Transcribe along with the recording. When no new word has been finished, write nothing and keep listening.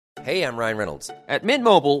Hey, I'm Ryan Reynolds. At Mint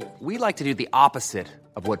Mobile, we like to do the opposite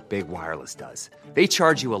of what Big Wireless does. They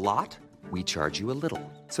charge you a lot, we charge you a little.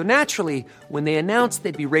 So naturally, when they announced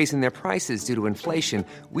they'd be raising their prices due to inflation,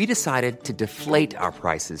 we decided to deflate our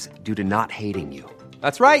prices due to not hating you.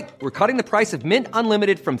 That's right. We're cutting the price of Mint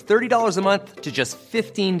Unlimited from $30 a month to just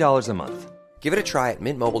 $15 a month. Give it a try at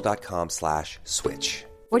mintmobile.com/switch.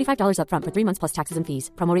 $45 up front for 3 months plus taxes and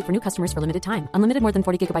fees. Promo rate for new customers for limited time. Unlimited more than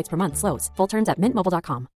 40 gigabytes per month. Slows full terms at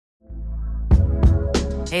mintmobile.com.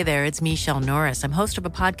 Hey there, it's Michelle Norris. I'm host of a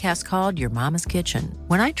podcast called Your Mama's Kitchen.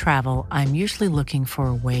 When I travel, I'm usually looking for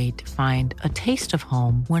a way to find a taste of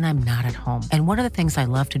home when I'm not at home. And one of the things I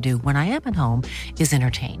love to do when I am at home is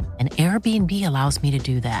entertain. And Airbnb allows me to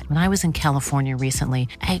do that. When I was in California recently,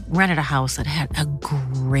 I rented a house that had a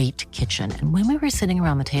great kitchen. And when we were sitting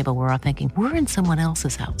around the table, we're all thinking, we're in someone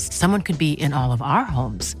else's house. Someone could be in all of our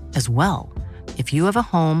homes as well. If you have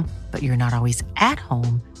a home, but you're not always at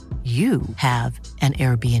home, you have an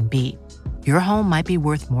Airbnb. Your home might be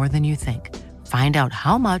worth more than you think. Find out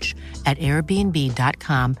how much at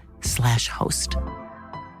airbnb.com/host.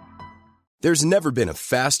 There's never been a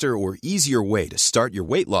faster or easier way to start your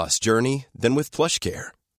weight loss journey than with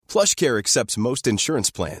PlushCare. PlushCare accepts most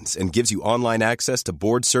insurance plans and gives you online access to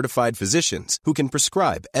board-certified physicians who can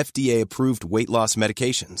prescribe FDA-approved weight loss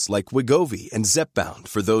medications like Wegovy and Zepbound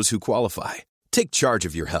for those who qualify. Take charge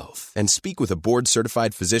of your health and speak with a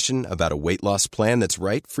board-certified physician about a weight loss plan that's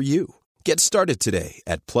right for you. Get started today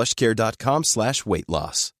at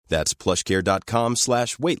plushcare.com/weight-loss. That's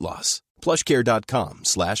plushcare.com/weight-loss.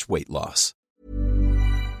 plushcare.com/weight-loss.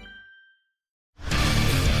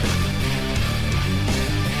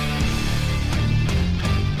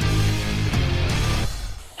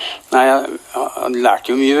 Nei, jeg lærte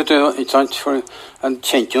jo mye, vet du, ikke sant? For jeg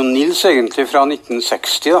kjente jo Nils egentlig fra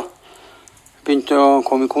 1960 da. Begynte å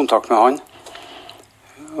komme i kontakt med han.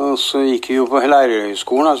 Og så gikk vi jo på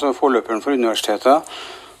lærerhøyskolen, altså forløperen for universitetet.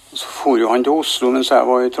 Og så for jo han til Oslo mens jeg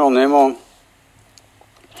var i Trondheim, og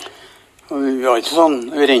vi var ikke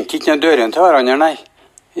sånn, vi rente ikke ned døren til hverandre, nei.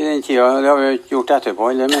 I den tiden, det har vi ikke gjort etterpå,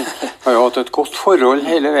 eller, men vi har jo hatt et godt forhold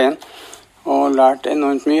hele veien, og lært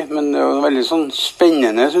enormt mye. Men det var veldig sånn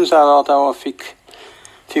spennende, synes jeg, da, at jeg fikk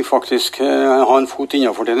faktisk ha en fot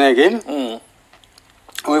innenfor til en Egil.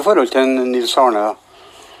 Og i forhold til Nils Arne da.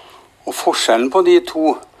 Og forskjellen på de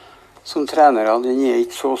to som trenere, den er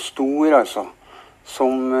ikke så stor altså,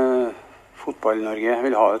 som fotball-Norge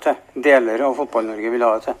vil ha det til. Deler av fotball-Norge vil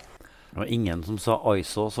ha det til. Det var ingen som sa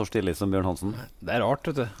Aiso så stille som Bjørn Hansen. Det er rart,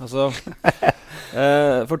 vet du. Altså,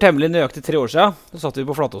 for temmelig nøyaktig 3 år siden, så satt vi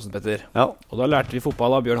på Flatåsen, Petter. Ja. Og da lærte vi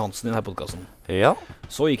fotball av Bjørn Hansen i denne podcasten. Ja.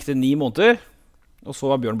 Så gikk det 9 måneder, og så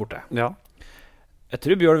var Bjørn borte. Ja. Jeg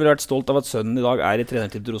tror Bjørn ville vært stolt av at sønnen i dag er i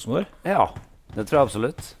trenerteam til Rosenborg. Ja, det tror jeg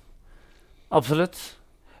absolutt. Absolutt.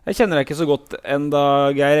 Jeg kjenner deg ikke så godt enda,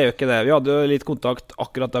 Geir, jeg gjør ikke det. Vi hadde jo litt kontakt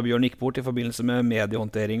akkurat da Bjørn gikk bort i forbindelse med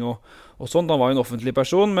mediehåndtering og sånt. Han var jo en offentlig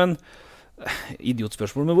person, men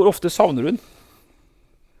idiotspørsmål, men hvor ofte savner du den?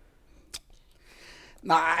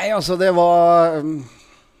 Nei, altså det var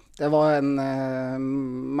en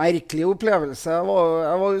merkelig opplevelse. Jeg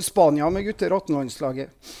var i Spania med gutter 18-landslaget.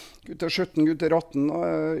 Gutter 17, gutter 18,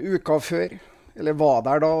 uka før, eller var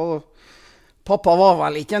der da, og pappa var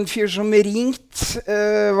vel ikke en fyr som ringte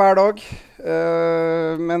hver dag,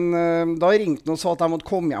 men da ringte han og sa at jeg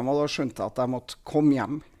måtte komme hjem, og da skjønte jeg at jeg måtte komme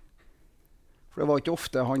hjem. For det var ikke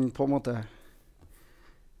ofte han på en måte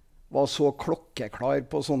var så klokkeklar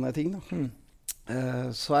på sånne ting da.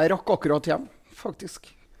 Så jeg rakk akkurat hjem,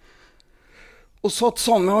 faktisk. Og satt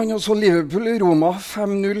sammen med han og så Liverpool i Roma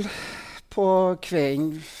 5-0 på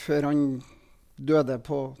kvelden før han døde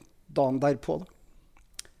på dagen derpå da.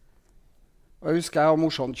 Og jeg husker jeg og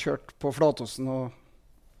morsomt kjørt på Flatåsen, og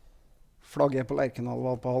flagget på Lerkendal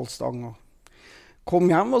var på halvstang, og kom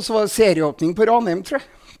hjem, og så var det serieåpning på Ranheim, tror jeg.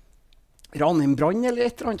 Ranheim Brann eller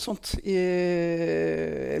et eller annet sånt i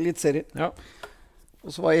elitserien. Ja. Og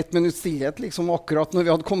så var det 1 minutt stillhet, liksom akkurat når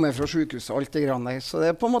vi hadde kommet fra sykehuset og alt det grann der. Så det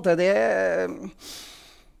er på en måte det.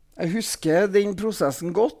 Jeg husker den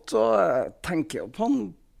prosessen godt, og jeg tenker jo på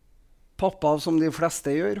han pappa som de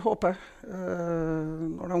fleste gjør, håper jeg,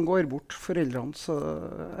 når de går bort, foreldrene. Så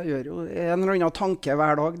jeg gjør jo en eller annen tanke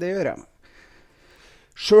hver dag, det gjør jeg.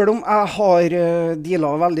 Selv om jeg har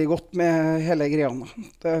dealet veldig godt med hele greia,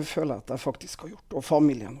 det føler jeg at jeg faktisk har gjort, og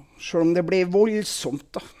familien. Selv om det ble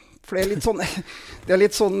voldsomt da. For det er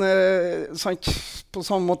litt sånn, sant, på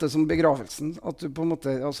samme måte som begravelsen, at du på en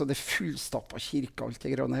måte, altså det fullstappet kirke, alt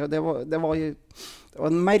det greiene. Det var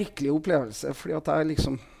en merkelig opplevelse, fordi at jeg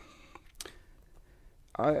liksom,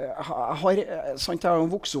 Jeg har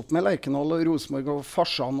jo vokst opp med Lerkendal og Rosenborg og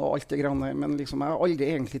farsan og alt det grann, men liksom, jeg har aldri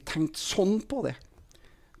egentlig tenkt sånn på det.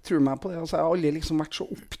 Tror meg på det. Altså, jeg har aldri liksom vært så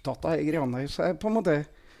opptatt av de greiene. Så jeg på en måte...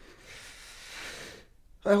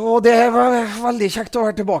 Og det var veldig kjekt å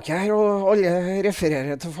være tilbake her, og alle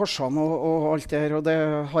refererer til farsan og alt det her, og det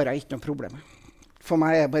har jeg ikke noe problem med. For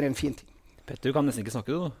meg er det bare en fin ting. Petter, du kan nesten ikke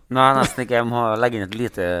snakke, du. Nei, nesten ikke. Jeg må legge inn en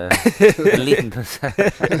liten pause.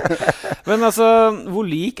 Men altså, hvor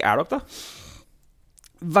lik er dere da?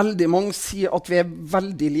 Veldig mange sier at vi er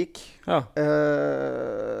veldig like. Ja.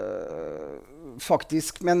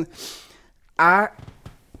 Faktisk. Men jeg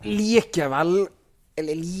liker vel,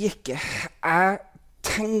 eller liker, jeg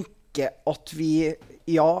tenker at vi,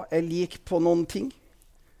 er like på noen ting.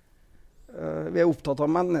 Vi er opptatt av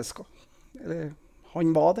mennesker. Eller, han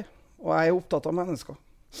var det. Og jeg er opptatt av mennesker.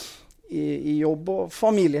 I jobb og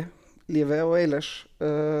familie, livet og ellers.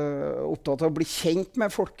 Opptatt av å bli kjent med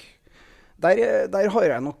folk. Der har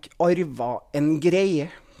jeg nok arvet en greie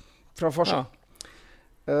fra farsan.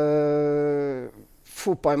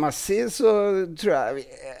 Fotballmessig så tror jeg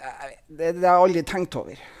det har jeg aldri tenkt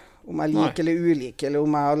over. Om jeg liker eller ulik, eller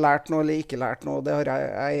om jeg har lært noe eller ikke lært noe. Det har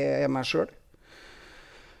jeg er meg selv.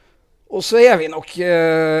 Og så er vi nok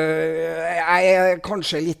jeg er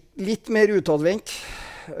kanskje litt mer utadvendt.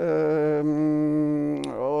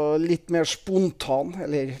 Og litt mer spontan,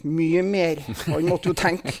 eller mye mer. Han måtte jo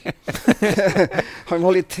tenke. Han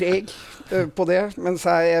var litt treg på det, mens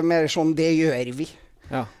jeg er mer sånn, det gjør vi.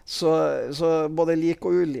 Ja. Så både lik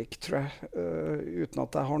og ulik, tror jeg, uten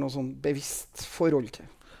at jeg har noe sånn bevisst forhold til.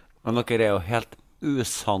 Men dere er jo helt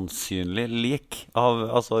usannsynlig lik av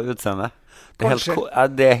utseende. Det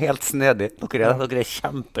er helt snedig. Dere er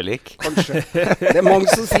kjempelik. Kanskje. Det er mange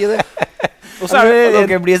som sier det. Og så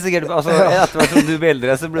dere blir sikkert, etter hvert som du blir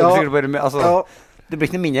eldre, så blir du sikkert bare med, det blir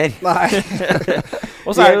ikke noe mindre. Nei.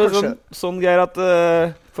 Og så er det jo sånn Geir at,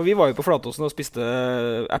 for vi var jo på Flatåsen og spiste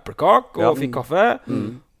eplekak og fikk kaffe,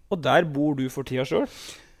 og der bor du for tida selv.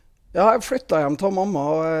 Ja, jeg flyttet hjem til mamma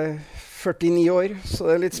og 49 år, så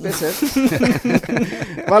det er litt spesielt.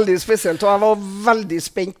 Veldig spesielt, og jeg var veldig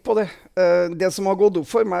spent på det. Det som har gått opp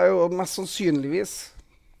for meg er jo mest sannsynligvis,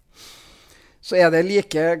 så er det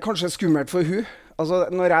kanskje skummelt for hun. Altså,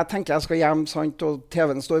 når jeg tenker jeg skal hjem, sant, og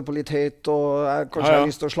TV-en står på litt høyt, og jeg kanskje har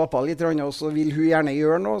lyst til å slappe av litt, og så vil hun gjerne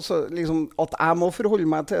gjøre noe, så liksom at jeg må forholde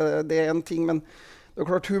meg til det er en ting, men det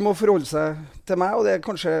er klart hun må forholde seg til meg, og det er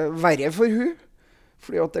kanskje verre for hun,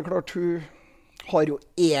 fordi at det er klart hun har jo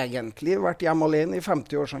egentlig vært hjemme alene i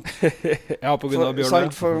 50 år, sant? Ja, på grunn av Bjørn.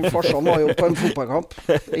 For farsan var jo på en fotballkamp,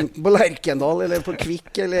 enten på Lerkendal eller på Kvikk,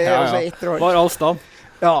 eller altså et eller annet. Var all stand.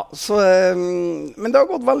 Ja, så, men det har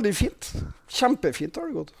gått veldig fint. Kjempefint har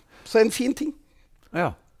det gått. Så en fin ting.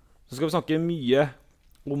 Ja. Så skal vi snakke mye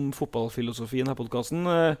om fotballfilosofien her på podcasten.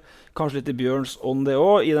 Kanskje litt i Bjørns ånd det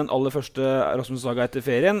også, i den aller første Rasmus Saga etter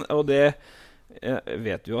ferien. Og det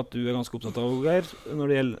vet jo at du er ganske opptatt av, Geir, når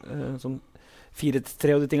det gjelder sånn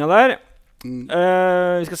 4-3 og de tingene der.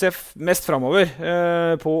 Vi skal se mest fremover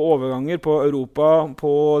på overganger, på Europa,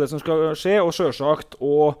 på det som skal skje, og selvsagt,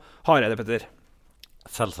 og Hareide, Petter.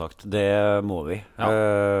 Selvsagt, det må vi. Ja.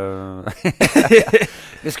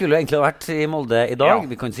 Vi skulle jo egentlig ha vært i Molde i dag,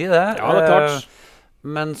 vi kan si det. Ja, det er klart.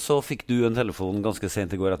 Men så fikk du en telefon ganske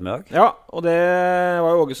sent i går ettermiddag. Ja, og det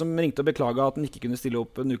var jo Åge som ringte og beklaget at han ikke kunne stille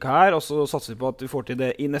opp en uke her, og så satser vi på at vi får til det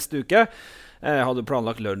i neste uke. Jeg hadde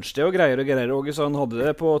planlagt lunsj det og greier, Åge, så han hadde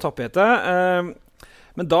det på tapetet.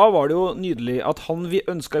 Men da var det jo nydelig at han vi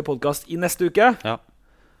ønsket i podcast i neste uke,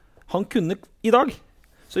 han kunne i dag.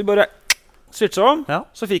 Så vi bare switcha om,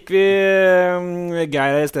 så fikk vi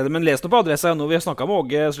Geir i stedet, men les nå på adressa nå. Vi har snakket med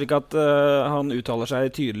Åge, slik at han uttaler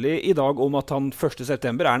seg tydelig i dag om at han 1.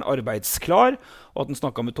 september er en arbeidsklar, og at han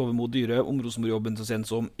snakket med Tove Mo Dyre om Rosenborg-jobben så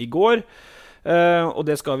sent som i går. Og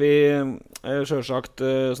det skal vi selvsagt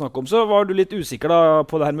snakke om. Så var du litt usikker da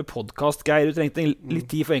på det her med podcast, Geir. Du trengte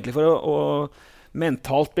litt tid for å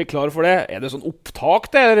mentalt bli klar for det. Er det sånn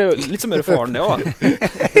opptak det? Litt som faren det også.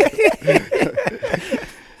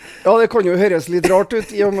 Ja, det kan jo høres litt rart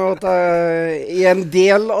ut, i og med at jeg er en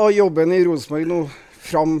del av jobben i Rosenborg nå,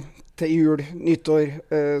 fram til jul, nyttår,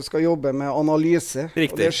 skal jobbe med analyse.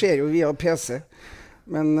 Riktig. Og det skjer jo via PC.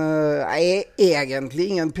 Men jeg er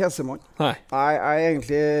egentlig ingen PC-mann. Nei. Jeg er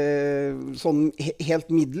egentlig sånn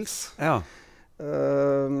helt middels. Ja.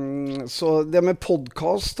 Så det med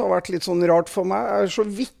podcast har vært litt sånn rart for meg. Jeg har så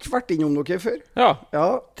vidt vært innom dere før.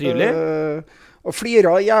 Ja, trivelig. Og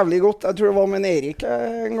fliret jævlig godt. Jeg tror det var med Erik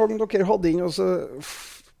en gang dere hadde inn, og så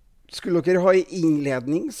skulle dere ha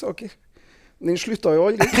innledning, sa dere. Den slutta jo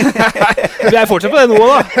aldri. Vi fortsatt på det nå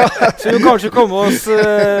da. Så vi kanskje komme oss...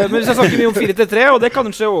 men vi skal snakke mye om 4-3, og det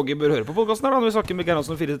kanskje Åge bør høre på podcasten her da, når vi snakker med Geir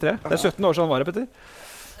Hansen om 4-3. Det 17 år siden han var her, Petter.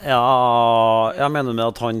 Ja, jeg mener med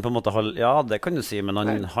at han på en måte har... Ja, det kan du si, men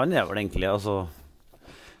han vel egentlig, altså...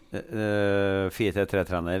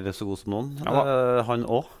 4-3-3-trener så god som noen. Han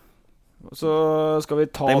også. Så skal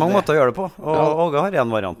vi ta det. Det mange måter å gjøre det på, og Åge har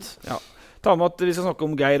en variant. Ja. Ta med at vi skal snakke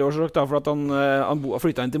om Geir Årsrøk da, for at han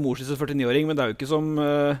flyttet inn til mors som 49-åring, men det jo ikke som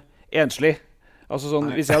enslig. Altså sånn,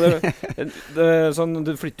 hvis jeg hadde,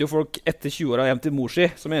 det flytter jo folk etter 20 år hjem til mors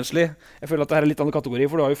som enslig. Jeg føler at dette litt annen kategori,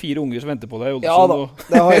 for du har jo 4 unger som venter på deg, og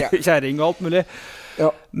det har jeg. Kjæring og alt mulig. Ja.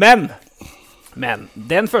 Men,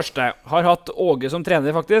 den første har hatt Åge som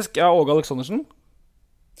trener faktisk, Åge Aleksandersen.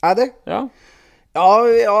 Det? Ja. Ja,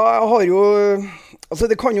 jeg har jo... Altså,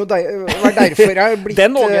 det kan jo være derfor jeg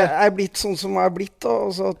blitt sånn som jeg blitt da.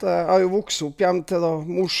 Altså, at jeg har jo vokst opp hjem til da,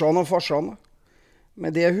 morsan og farsan da.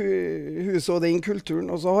 Med det huset og den kulturen.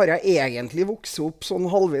 Og så har jeg egentlig vokst opp sånn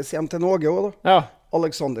halvvis hjem til Åge også da. Ja.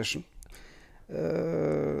 Aleksandersen.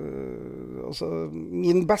 Altså,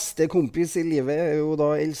 min beste kompis i livet jo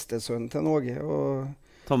da eldstesønnen til Åge.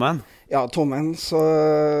 Tommen? Ja, Tommen,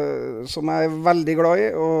 som jeg veldig glad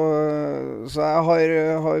i. Så jeg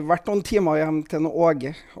har vært noen timer hjem til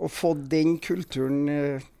Åge og fått den kulturen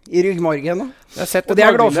i ryggmargen. Jeg har sett et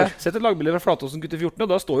lagbilde fra Flatåsen gutter 14, og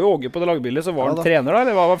da står jo Åge på det lagbildet. Så var han trener da,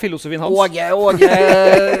 eller hva var filosofien hans? Åge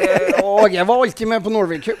var alltid med på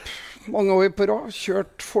Norway Cup. Mange år på rad.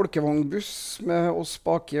 Kjørt folkevognbuss med oss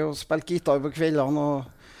baki og spilt gitar på kveldene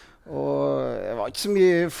og det var ikke så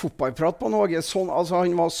mye fotballprat på Åge. Altså,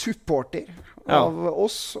 han var supporter av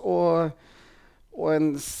oss, og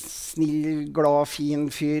en snill, glad, fin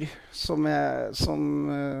fyr som har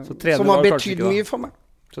betydd mye for meg.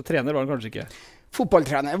 Så trener var han kanskje ikke?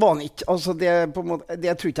 Fotballtrener var han ikke. Altså,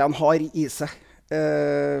 det tror ikke han har i seg,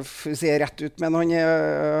 for å si rett ut. Men han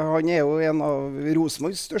er jo en av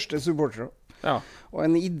Rosenborgs største supportere. Ja. Og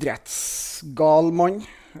en idrettsgal mann.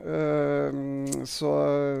 Så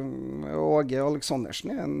Åge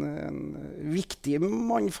Aleksandersen er en viktig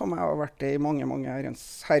mann for meg, har vært det i mange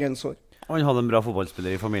herrens år. Han hadde en bra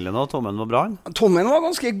fotballspiller i familien også. Tommen var bra han? Tommen var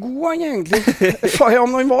ganske god han egentlig. Ja,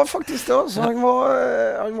 men han var faktisk det altså. Han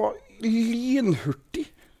var lynhurtig.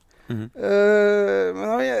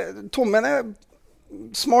 Men Tommen er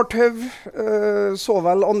smart høv, så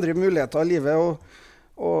vel andre muligheter i livet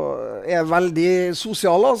og er veldig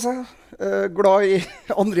sosial altså. Glad i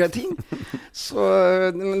andre ting.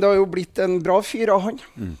 Men det har jo blitt en bra fyr av han.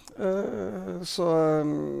 Så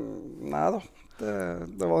nei da.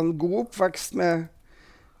 Det var en god oppvekst med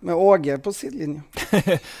Åge på sidelinjen.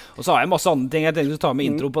 Og så har jeg masse andre ting jeg tenkte å ta med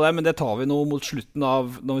intro på det, men det tar vi nå mot slutten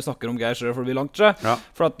av når vi snakker om Geir selv, for det blir langt. Ja.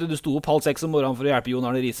 For at du sto opp 5:30 om morgenen for å hjelpe Jon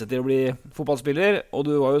Arne Riise til å bli fotballspiller, og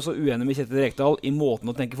du var jo så uenig med Kjetil Rekdal i måten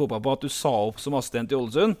å tenke fotball på at du sa opp som assistent i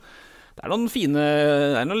Ålesund. Det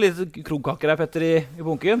noen litt krogkakker her, Petter, i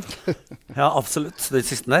bunken. Ja, absolutt. Det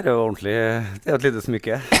siste der er jo ordentlig... Det er jo et lite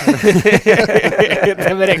smykke.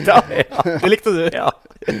 Det med Rekdal. Ja. Det likte du. Ja.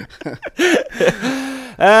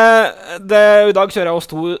 I dag kjører jeg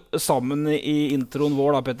oss to sammen i introen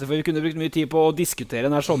vår da, Petter, for vi kunne brukt mye tid på å diskutere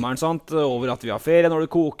denne sommeren, sant? Over at vi har ferie når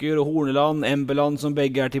det koker, og Horneland, Embeland, som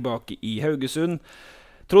begge er tilbake i Haugesund.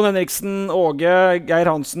 Trond Henriksen, Åge, Geir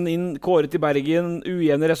Hansen inn, kåret i Bergen,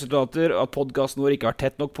 ujevne resultater, at podcasten vår ikke har vært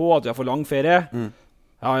tett nok på, at vi har for lang ferie.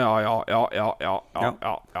 Ja.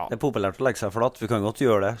 Det er populært å legge seg flatt. Vi kan godt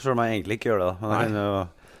gjøre det, selv om jeg egentlig ikke gjør det. Men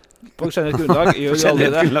på generelt grunnlag gjør vi aldri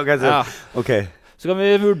det. Ja. Okay. Så kan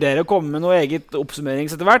vi vurdere å komme med noe eget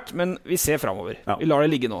oppsummerings etter hvert, men vi ser fremover. Ja. Vi lar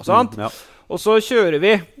det ligge nå, sant? Ja. Og så kjører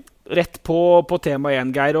vi rett på tema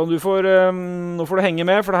 1, Geir, og nå får du henge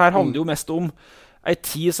med, for det her handler jo mest om en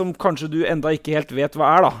tid som kanskje du enda ikke helt vet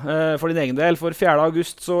hva da, for din egen del. For 4.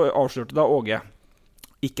 august så avslørte da Åge,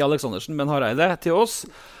 ikke Aleksandersen, men Hareide, til oss,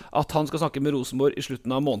 at han skal snakke med Rosenborg i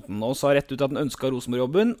slutten av måneden, og sa rett ut at han ønsket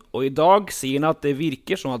Rosenborg-jobben, og i dag sier han at det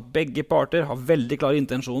virker som at begge parter har veldig klare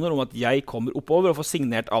intensjoner om at jeg kommer oppover og får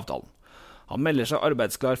signert avtalen. Han melder seg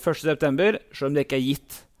arbeidsklar 1. september, selv om det ikke er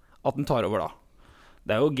gitt at han tar over da.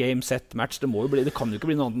 Det er jo game, set, match. Det kan jo ikke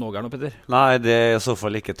bli noe annet enn Åge her nå, Petter. Nei, det er i så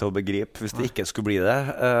fall ikke til å begripe hvis det ikke skulle bli det.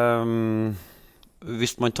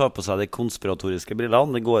 Hvis man tar på seg de konspiratoriske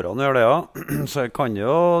brillene, det går an å gjøre det, ja. Så kan jo...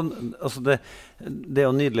 Altså det er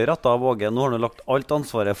jo nydelig rett av Åge. Nå har han lagt alt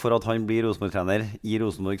ansvaret for at han blir Rosenborg-trener i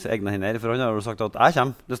Rosenborgs egne hender. For han har jo sagt at jeg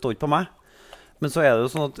kommer, det står ikke på meg. Men så er det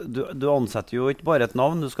jo sånn at du ansetter jo ikke bare et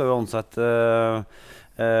navn, du skal jo ansette...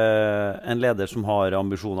 en leder som har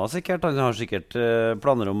ambisjoner sikkert. Han har sikkert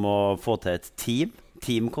planer om å få til et team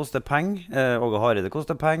team koster penger. Åge Hareide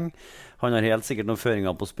koster penger. Han har helt sikkert noen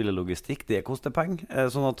føringer på spillelogistikk. Det koster penger.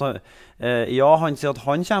 Sånn at han sier at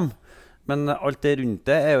han kommer. Men alt det rundt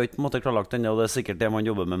det jo ikke på en måte klarlagt ennå, og det sikkert det man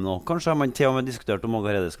jobber med nå. Kanskje har man til og med diskutert om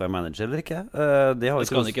Åge Hareide skal være manager eller ikke. Det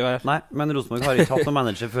skal han ikke være. Nei, men Rosenborg har ikke hatt noen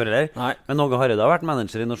manager før heller. Men Åge Hareide har vært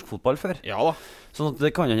manager i norsk fotball før. Ja da. Sånn at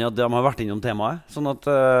det kan hende at de har vært innom temaet. Sånn at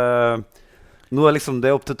nå liksom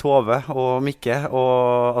det opp til Tove og Mikke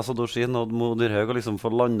og Dorsin og Mo Dyrhaug å liksom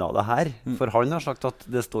få landet det her. For han har sagt at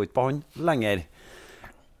det står ikke på han lenger.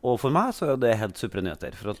 Og for meg så det helt supre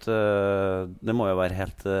nyheter. For at det må jo være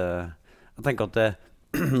helt... Jeg tenker at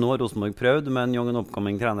nå har Rosenborg prøvd med en young and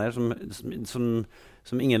upcoming trener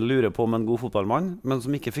som ingen lurer på om en god fotballmann, men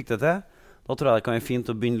som ikke fikk det til. Da tror jeg det kan være fint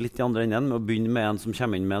å begynne litt i andre enden, med å begynne med en som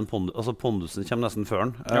kommer inn med en pondus. Altså pondusen kommer nesten før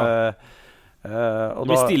den. Det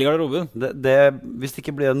blir stilig i garderoben. Hvis det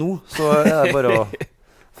ikke blir det nå, så det bare å...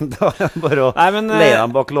 Da bare å leie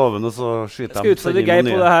dem bak loven og så skyte dem. Jeg skal utfordre Geir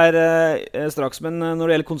på det her straks, men når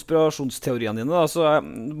det gjelder konspirasjonsteoriene dine, da, så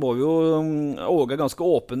må vi jo Åge ganske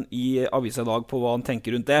åpen i avisa i dag på hva han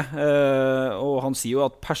tenker rundt det. Og han sier jo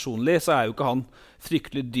at personlig så jo ikke han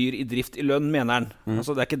fryktelig dyr i drift i lønn, mener han.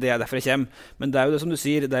 Altså, det ikke det derfor jeg kommer. Men det jo det som du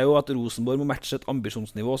sier, det jo at Rosenborg må matche et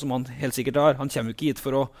ambisjonsnivå som han helt sikkert har. Han kommer jo ikke hit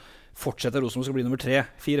for å fortsette Rosenborg skal bli nummer 3,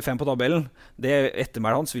 4, 5 på tabellen. Det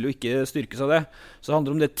ettermælet hans vil jo ikke styrkes av det. Så det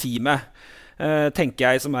handler om det teamet, tenker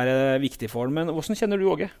jeg, som viktig for han. Men hvordan kjenner du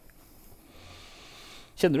Åge?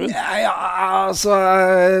 Kjenner du? Altså,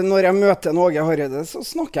 når jeg møter Åge Hareide, så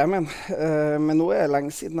snakker jeg med han. Men nå det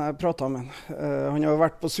lenge siden jeg pratet med han. Han har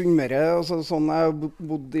vært på Sunnmøre, og sånn. Jeg har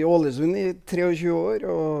bodd i Ålesund i 23 år,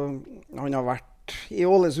 og han har vært i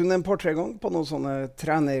Ålesund en par-tre ganger på noen sånne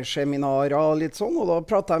trenerseminarer og litt sånn, og da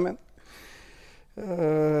prater jeg med han.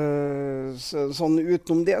 Sånn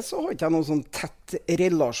utenom det så har ikke jeg noen sånn tett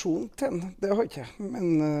relasjon til han. Det har ikke jeg.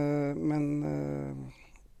 Men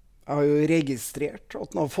jeg har jo registrert at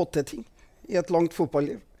han har fått til ting i et langt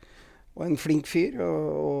fotballiv. Og en flink fyr,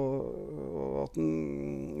 og at han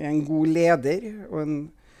en god leder, og en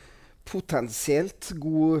potensielt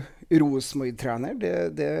god Rosenborg-trener,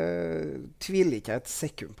 det tviler ikke jeg et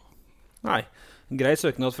sekund på. Nei, grei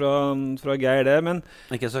søknad fra Geir det, men...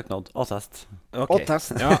 Ikke søknad, attest. Okay.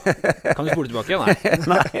 Attest. Ja. Kan du spole tilbake?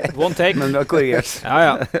 Nei. One take. Men vi har korrigert.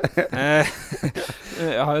 Ja.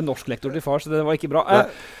 Jeg har jo norsklektor til far, så det var ikke bra.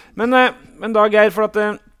 Men da, Geir, for at...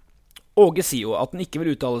 Åge sier jo at han ikke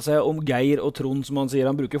vil uttale seg om Geir og Trond, som han sier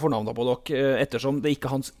han bruker fornavnet på dere, ettersom det ikke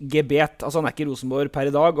er hans gebet. Altså han ikke i Rosenborg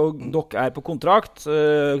per i dag, og dere på kontrakt.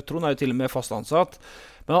 Trond jo til og med fast ansatt,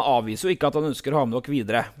 men han avviser jo ikke at han ønsker å ha med dere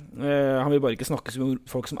videre. Han vil bare ikke snakke om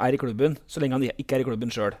folk som i klubben, så lenge han ikke i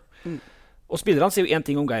klubben selv. Og spillerne sier jo en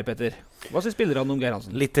ting om Geir, Petter. Hva sier spillerne om Geir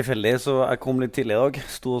Hansen? Litt tilfeldig, så jeg kom litt tidlig i dag.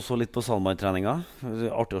 Stod og så litt på Salmar-treninga.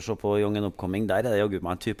 Artig å se på Young and Upcoming. Der det jaggu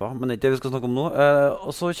meg en type. Men det ikke det vi skal snakke om nå.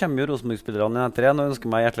 Og så kommer jo Rosenborg-spillerne i N3 og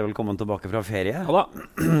ønsker meg hjertelig velkommen tilbake fra ferie. Ja da.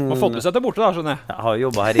 Man har fått med seg det borte da, skjønner jeg. Jeg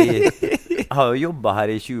har jo jobbet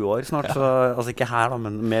her i 20 år snart, så, altså ikke her da,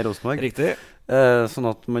 men med Rosenborg. Riktig. Sånn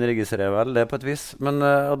at man registrerer vel det på et vis. Men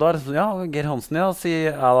og da det sånn, ja, Geir Hansen, ja,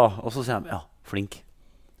 sier jeg da. Og så sier de, ja, flink.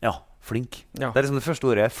 Ja, flink. Ja. Det liksom det første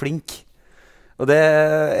ordet, flink. Og det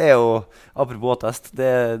jo, apropos attest,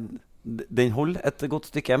 den holder et godt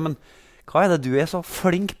stykke, men hva det du så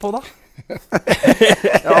flink på da?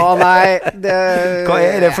 Ja, nei, det... Hva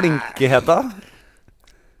det flinkheten?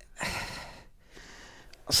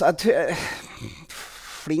 Altså,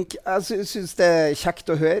 flink, jeg synes det kjekt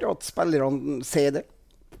å høre at spillerne sier det.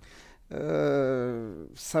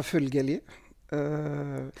 Selvfølgelig.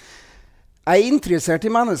 Jeg interessert i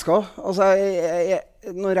mennesker. Altså,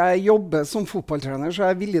 når jeg jobber som fotballtrener, så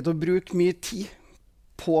jeg villig til å bruke mye tid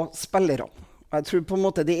på spillerne. Jeg tror på en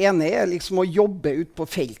måte det ene liksom å jobbe ut på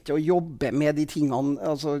feltet, og jobbe med de tingene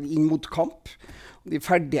altså inn mot kamp. De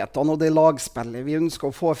ferdighetene og det lagspillet vi ønsker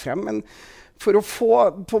å få frem. Men for å få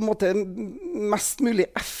på en måte mest mulig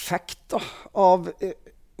effekt da, av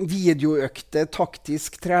videoøkte,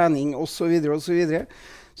 taktisk trening osv.,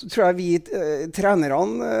 så tror jeg vi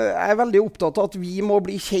trenerne veldig opptatt av at vi må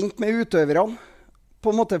bli kjent med utøverne, på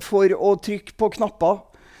en måte for å trykke på knapper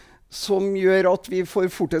som gjør at vi får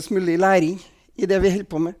fortest mulig læring i det vi holder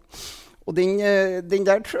på med. Og den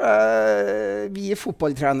der tror jeg vi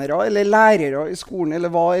fotballtrenere, eller lærere i skolen,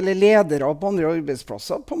 eller ledere på andre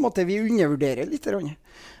arbeidsplasser, på en måte vi undervurderer litt.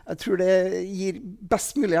 Jeg tror det gir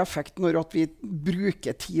best mulig effekt når at vi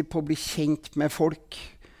bruker tid på å bli kjent med folk,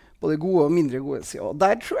 både gode og mindre gode sider.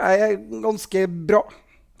 Der tror jeg ganske bra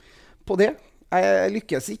på det. Jeg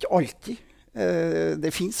lykkes ikke alltid.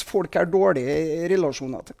 Det finnes folk dårlige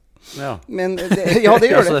relasjoner til. Ja. Men ja, det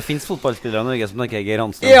gjør Så det. det finnes fotballspillere i Norge som tenker Geir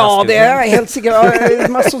Hansen? Ja, det er jeg helt sikker.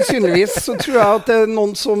 Mest sannsynligvis så tror jeg at det er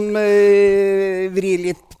noen som vrir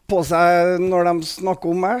litt på seg når de snakker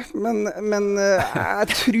om meg. Men jeg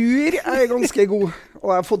tror jeg er ganske god, og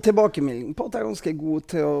jeg har fått tilbakemelding på at jeg er ganske god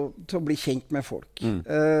til å bli kjent med folk.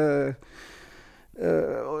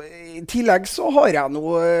 I tillegg så har jeg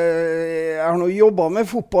nå jobbet med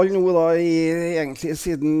fotball nå da, egentlig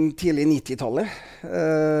siden tidlig 90-tallet.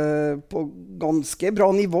 På ganske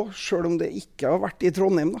bra nivå, selv om det ikke har vært i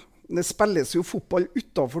Trondheim da. Det spilles jo fotball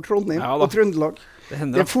utenfor Trondheim og Trøndelag.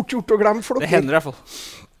 Det er fort gjort å glemme for dere. Det hender i hvert fall.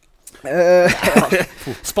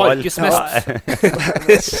 Sparkes mest.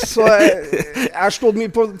 Så jeg har stått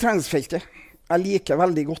mye på treningsfeltet. Jeg liker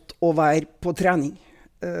veldig godt å være på trening.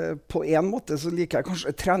 På en måte så liker jeg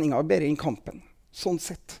kanskje treninga bedre enn kampen, sånn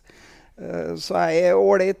sett. Så jeg er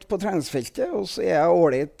ålreit på treningsfeltet, og så er jeg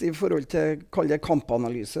ålreit i forhold til kall det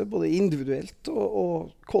kampanalyse, både individuelt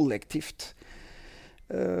og kollektivt.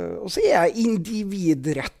 Og så er jeg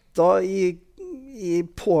individretta i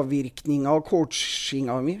påvirkninga av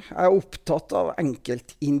coachinga mi. Jeg er opptatt av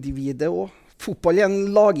enkeltindividet òg. Fotball er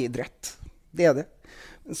en lagidrett, det er det.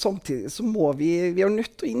 Men samtidig så må vi er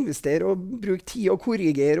nødt til å investere og bruke tid og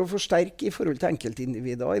korrigere og forsterke i forhold til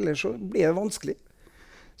enkeltindivider, ellers så blir det vanskelig.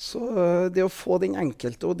 Så det å få den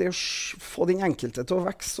enkelte, og det å få den enkelte til å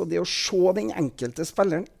vokse, og det å se den enkelte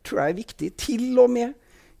spilleren, tror jeg er viktig, til og med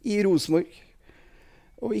i Rosenborg.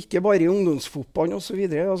 Og ikke bare i ungdomsfotballen og så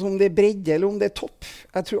videre. Altså om det er bredde eller om det er topp.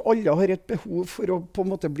 Jeg tror alle har et behov for å på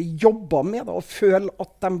en måte bli jobbet med, da, og føle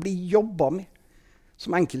at de blir jobbet med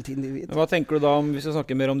som enkeltindivid. Hva tenker du da om, hvis vi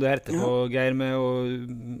snakker mer om det etterpå, Geir, med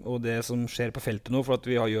og det som skjer på feltet nå, for at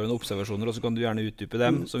vi gjør noen observasjoner, og så kan du gjerne utdype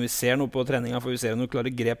dem, som vi ser nå på treninga, for vi ser noen klare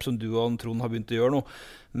grep som du og Trond har begynt å gjøre nå.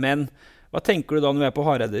 Men hva tenker du da når vi er på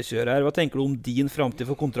Hareide-kjøret her? Hva tenker du om din fremtid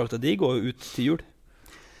for kontrakten din går ut til jul?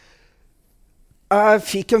 Jeg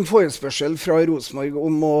fikk en forespørsel fra Rosenborg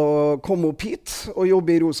om å komme opp hit og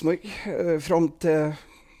jobbe i Rosenborg frem til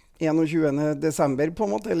 21. desember på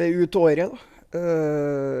en måte, eller ut året da.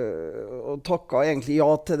 Og takket egentlig ja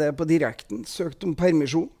til det på direkten. Søkte om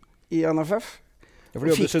permisjon i NFF. Ja, for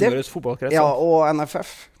du jobber i Sunnmøres fotballkrets. Ja, og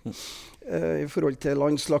NFF. I forhold til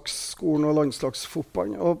landslagsskolen og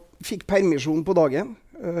landslagsfotballen. Og fikk permisjon på dagen.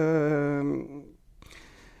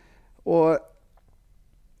 Og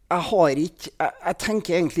jeg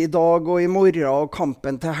tenker egentlig i dag og i morgen og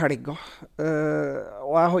kampen til helga.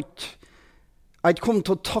 Og jeg har ikke kommet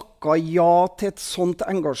til å takke ja til et sånt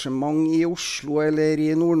engasjement i Oslo, eller i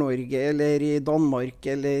Nord-Norge, eller i Danmark,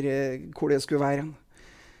 eller hvor det skulle være.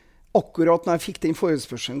 Akkurat når jeg fikk den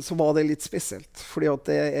forespørselen, så var det litt spesielt. Fordi at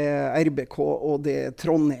det er RBK, og det er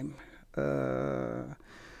Trondheim.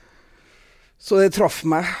 Så det traff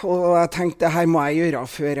meg, og jeg tenkte, det her må jeg gjøre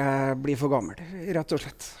før jeg blir for gammel, rett og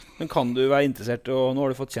slett. Men kan du være interessert, og nå har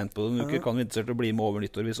du fått kjent på det noen uker, kan du være interessert å bli med over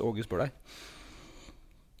nyttår hvis Åge spør deg?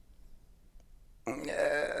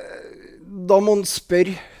 Da må han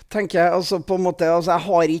spørre, tenker jeg. Altså, på en måte, altså, jeg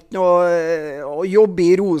har ikke noe å jobbe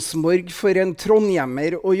i Rosenborg for en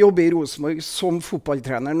trondhjemmer å jobbe i Rosenborg som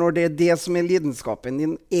fotballtrener når det er det som er lidenskapen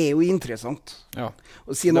din, er jo interessant. Ja.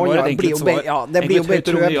 Og si noe annet blir jo bare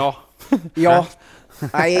tøv. Ja.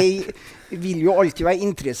 Jeg vil jo alltid være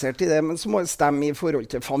interessert i det, men så må jeg stemme i forhold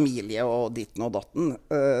til familie og ditten og datten.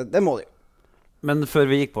 Det må det jo. Men før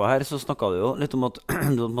vi gikk på her, så snakket du jo litt om at du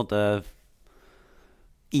på en måte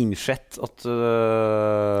innsett at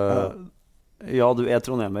ja, du er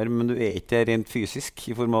trondheimer, men du er ikke rent fysisk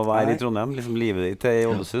i form av å være i Trondheim, liksom livet ditt er i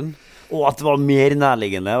Ålesund. Og at det var mer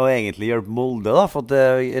nærliggende å egentlig hjelpe Molde, da, for at det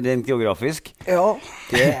er rent geografisk. Ja.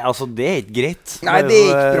 Det er ikke greit. Nei, det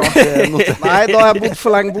er ikke bra. Nei, da har jeg bodd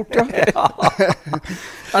for lenge bort, ja.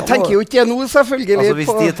 Jeg tenker jo ikke nå, selvfølgelig. Altså,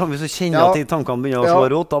 hvis du kjenner at de tankene begynner å slå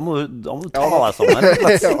rot, da må du ta deg sammen.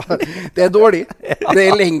 Ja, det er dårlig. Det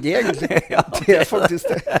er elendig, egentlig. Det er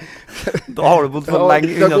faktisk det. Da har du bodd for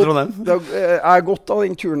lenge unna Trondheim. Jeg har gått av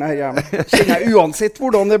den turen her hjemme. Kjenner jeg uansett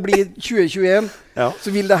hvordan det blir 2021,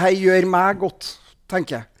 så vil det her gjøre meg godt,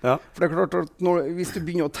 tenker jeg. Ja. For det er klart at hvis du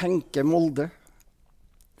begynner å tenke Molde,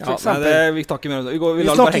 for eksempel. Vi snakker mer om det. Vi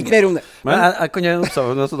snakker ikke mer om det. Men jeg kan jo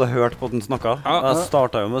oppsave når jeg har hørt på at han snakket. Jeg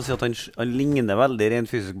startet jo med å si at han ligner veldig rent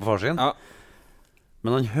fysisk på far sin. Ja.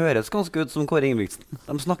 Men han høres ganske ut som Kåre Ingebrigtsen.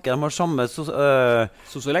 De har samme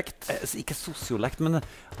sosiolekt. Ikke sosiolekt, men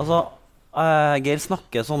altså Geir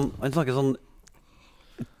snakker sånn, han snakker sånn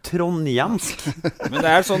trondhjemsk. Men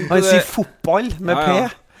det er sånn han sier fotball med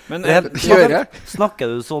P. Men snakker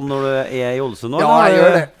du sånn når du er i Ålesund nå? Ja, jeg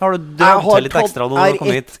gjør det. Har du dratt til litt ekstra når du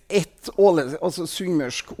kommer hit? Et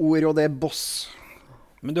sunnmørsk ord, og det er boss.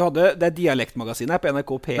 Men du hadde det dialektmagasinet her på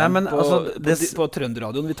NRK P1 på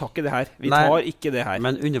Trønderradioen. Vi tar ikke det her. Vi tar ikke det her.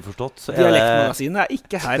 Men underforstått så dialektmagasinet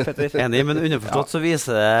ikke her, Petter. Enig, men underforstått så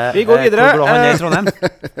viser det vi går videre. Hvor glad han i Trondheim,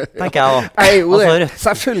 tenker jeg da. Jo,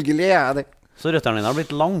 selvfølgelig er det. Så røtterne dine har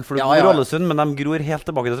blitt lang, for du bor i Ålesund, men de gror helt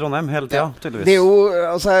tilbake til Trondheim hele tiden, tydeligvis. Det jo,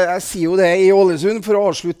 altså jeg sier jo det i Ålesund for å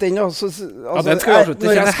avslutte den.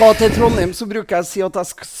 Når jeg skal til Trondheim, så bruker jeg å si at jeg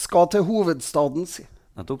skal til hovedstaden.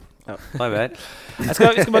 Nettopp. Da er vi her. Vi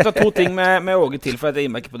skal bare ta 2 ting med Åge til, for jeg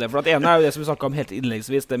innmerker på det. For det ene er jo det som vi snakket om helt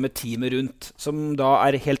innleggsvis, det med teamet rundt, som da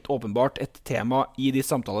er helt åpenbart et tema i de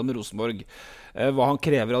samtalene med Rosenborg. Hva han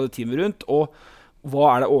krever av det teamet rundt, og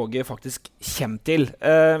hva er det Åge faktisk kommer til.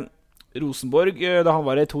 Rosenborg, da han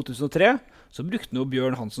var i 2003, så brukte han jo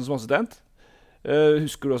Bjørn Hansen som assistent.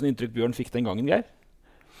 Husker du hvordan inntrykk Bjørn fikk den gangen, Geir?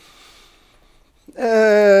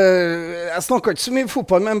 Jeg snakket ikke så mye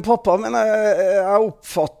fotball med en pappa, men jeg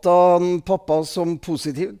oppfattet pappa som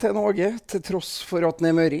positiv til Åge, til tross for at han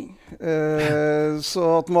er møring. Så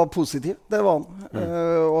at han var positiv, det var han.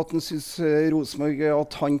 Og at han synes Rosenborg,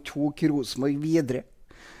 at han tok Rosenborg videre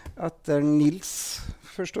etter Nils,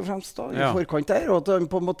 først og fremst da, i forkant der, og at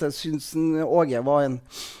han på en måte synes Åge var en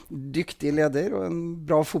dyktig leder og en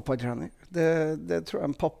bra fotballtrener. Det tror jeg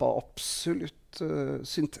en pappa absolutt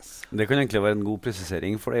syntes. Det kan egentlig være en god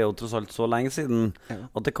presisering, for det er jo tross alt så lenge siden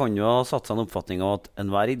at det kan jo ha satt seg en oppfatning av at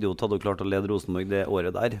enhver idiot hadde klart å lede Rosenborg det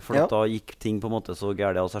året der, for da gikk ting på en måte så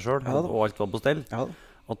gærlig av seg selv, og alt var på stell.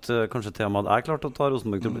 At kanskje til og med jeg klarte å ta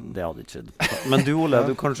Rosenborg til det hadde ikke skjedd. Men du, Ole,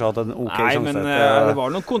 du kanskje hatt en ok sjanse? Nei, men det var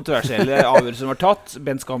noen kontroversielle avgjørelser som var tatt.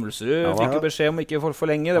 Bent Skamlesrud fikk jo beskjed om ikke for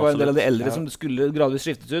lenge. Det var en del av de eldre som skulle gradvis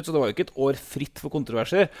skiftes ut, så det var jo ikke et år fritt for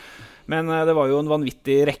kontroverser. Men det var jo en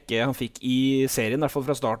vanvittig rekke han fikk i serien, i hvert fall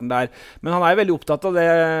fra starten der. Men han er veldig opptatt av det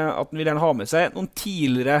at han vil gjerne ha med seg noen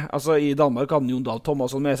tidligere. Altså i Danmark hadde han Jon Dahl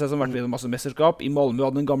Thomasson med seg, som vært ved masse mesterskap. I Malmö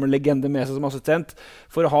hadde han en gammel legende med seg som assistent,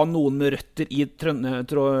 for å ha noen med røtter i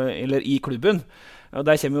klubben. Og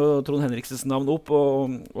der kommer jo Trond Henriksens navn opp,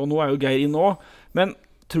 og nå er jo Geir inn nå. Men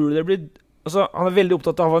tror du det blir... Altså, han er veldig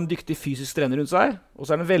opptatt av å ha en dyktig fysisk trener rundt seg, og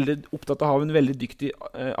så er han veldig opptatt av å ha en veldig dyktig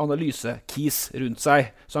analysekis rundt seg,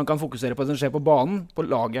 så han kan fokusere på det som skjer på banen, på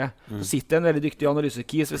laget. Så sitter en veldig dyktig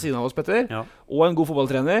analysekis ved siden av oss, Petter, og en god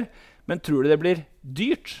fotballtrener. Men tror du det blir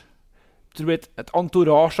dyrt? Tror du det blir et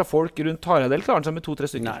entourage av folk rundt Hareide, eller klarer han seg med 2-3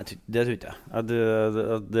 stykker? Nei, det tror ikke jeg.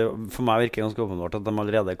 For meg virker det ganske åpenbart at de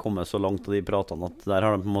allerede er kommet så langt av de pratene at der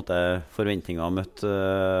har de på en måte forventninger møtt...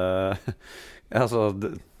 det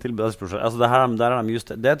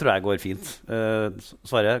tror jeg går fint.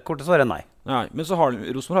 Korte svaret er nei. Nei, men så har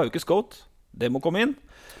Rosenborg har jo ikke scout. Det må komme inn.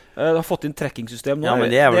 De har fått inn trekkingsystem nå. Ja, men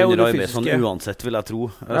det er vel under arbeid sånn uansett, vil jeg tro.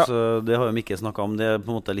 Det har jo Mikke snakket om. Det er på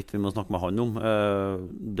en måte litt vi må snakke med han om.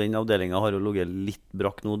 Den avdelingen har jo ligget litt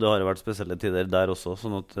brakk nå. Det har jo vært spesielle tider der også,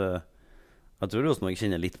 sånn at jeg tror Rosenborg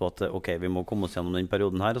kjenner litt på at ok, vi må komme oss gjennom den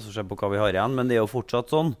perioden her og så se på hva vi har igjen, men det er jo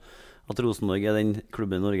fortsatt sånn at Rosenborg er den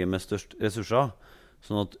klubben i Norge med størst ressurser,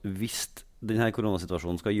 sånn at hvis denne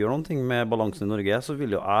koronasituasjonen skal gjøre noe med balansen i Norge, så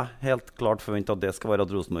vil jo jeg helt klart forvente at det skal være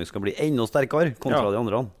at Rosenborg skal bli enda sterkere kontra de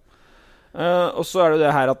andre. Og så er det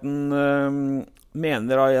det her at den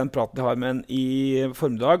mener i en prat jeg har med en i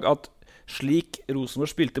formiddag, at slik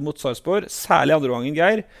Rosenborg spilte mot Sarpsborg, særlig andre gangen,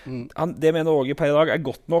 Geir, det mener Åge per i dag er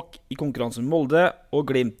godt nok i konkurransen med Molde og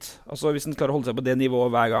Glimt. Altså hvis den klarer å holde seg på det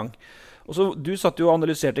nivået hver gang. Og så, du satt jo og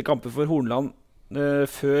analyserte kamper for Hornland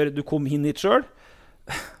før du kom inn hit selv.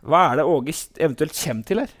 Hva er det Åge eventuelt kommer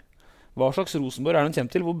til her? Hva slags Rosenborg er det han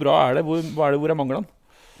kommer til? Hvor bra er det? Hvor er manglene?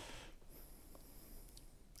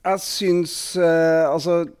 Jeg synes,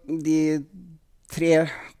 altså de tre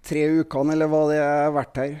ukene, eller hva det har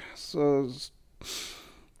vært her, så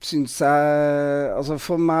synes jeg, altså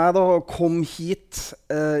for meg da, å komme hit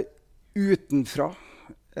utenfra,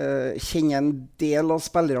 kjenner en del av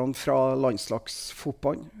spillerne fra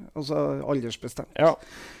landslagsfotballen, altså aldersbestemt.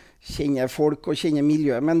 Kjenner folk og kjenner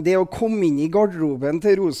miljøet. Men det å komme inn i garderoben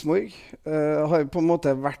til Rosenborg har på en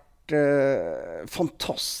måte vært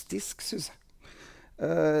fantastisk, synes jeg.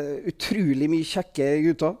 Utrolig mye kjekke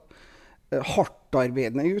gutter.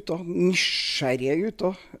 Hardtarbeidende gutter. Nysgjerrige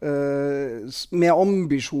gutter. Med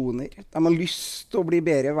ambisjoner. De har lyst til å bli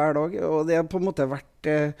bedre hver dag. Og det har på en måte vært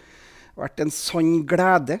en sann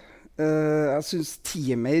glede. Jeg synes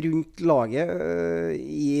teamet rundt laget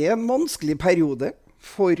i en vanskelig periode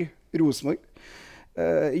for Rosenborg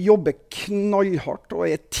jobber knallhardt og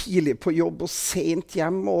er tidlig på jobb og sent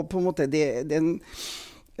hjem, og på en måte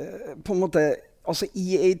på en måte, altså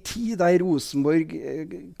i en tid der Rosenborg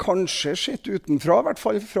kanskje sett utenfra, i hvert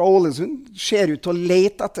fall fra Ålesund, ser ut til å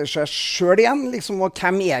lete etter seg selv igjen, liksom, og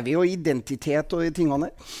hvem er vi, og identitet og de tingene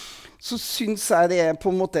der. så synes jeg det på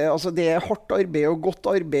en måte, altså det hardt arbeid og godt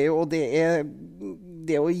arbeid, og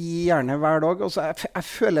det å gi gjerne hver dag. Altså jeg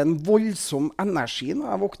føler en voldsom energi når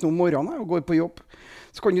jeg våkner om morgenen og går på jobb.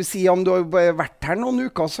 Så kan du si om du har vært her noen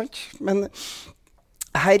uker, sant? Men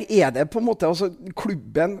her det på en måte, altså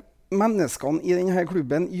klubben, menneskene i denne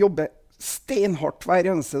klubben jobber steinhardt hver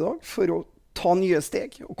eneste dag for å ta nye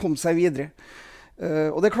steg og komme seg videre.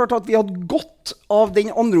 Og det klart at vi hadde godt av den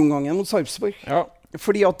andre omgangen mot Sarpsborg. Ja.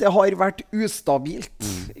 Fordi at det har vært ustabilt,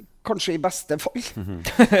 kanskje i beste fall.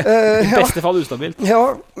 I beste fall ustabilt.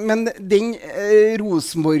 Ja, men den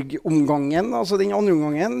Rosenborg-omgangen, altså den andre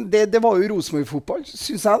omgangen, det var jo Rosenborg-fotball,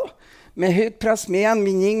 synes jeg da. Med høyt press, med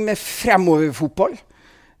gjenvinning, med fremover-fotball.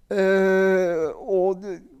 Og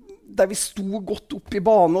der vi sto godt opp i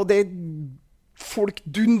banen, og det folk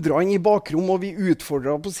dundret inn i bakrom, og vi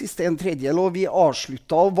utfordret på siste en tredjedel, og vi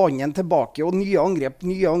avsluttet og vant den tilbake, og nye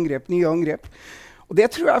angrep. Og det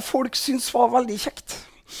tror jeg folk synes var veldig kjekt.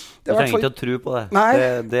 Du trenger ikke å tro på det. Nei,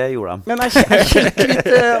 det gjorde de. Men jeg kjente litt,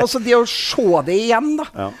 altså det å se det igjen da.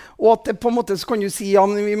 Ja. Og at det på en måte så kan du si, ja,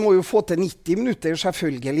 men vi må jo få til 90 minutter,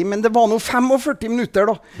 selvfølgelig. Men det var nå 45 minutter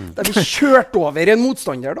da, der vi kjørte over en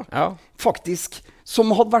motstander da, faktisk,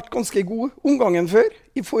 som hadde vært ganske god omgangen før,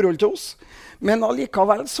 i forhold til oss. Men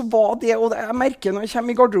allikevel så var det, og jeg merker når jeg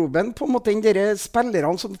kommer i garderoben, på en måte den der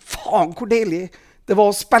spillerne, sånn, faen hvor deilig det var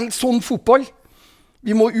å spille sånn fotball.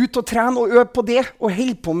 Vi må ut og trene og øve på det, og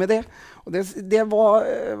holde på med det. Og det var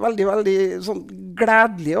veldig, veldig sånn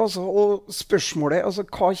gledelig, altså. Og spørsmålet, altså,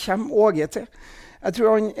 hva kommer Åge til? Jeg tror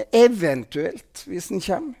han eventuelt, hvis han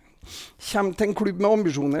kommer til en klubb med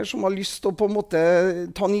ambisjoner, som har lyst til å på en måte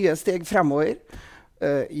ta nye steg fremover.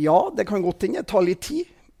 Ja, det kan godt hende, det tar litt tid.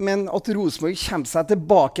 Men at Rosenborg kommer seg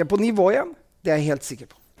tilbake på nivå igjen, det jeg helt sikker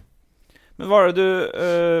på. Men hva det du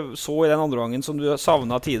så i den andre gangen som du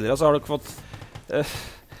savnet tidligere? Så har dere fått...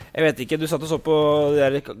 jeg vet ikke, du satt og så på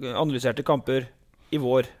de analyserte kamper i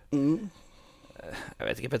vår. Jeg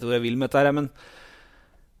vet ikke, Petter, hvor jeg vil med dette her, men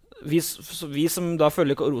vi som da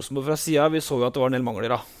følger Rosenborg fra siden, vi så jo at det var en del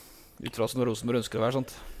mangler da, ut fra som Rosenborg ønsker å være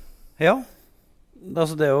sånt. Ja.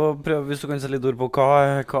 Altså det å prøve, hvis du kan se litt ord på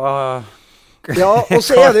hva ja, og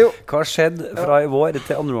så det jo... Hva skjedde fra i vår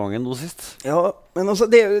til andre gangen nå sist? Ja, men altså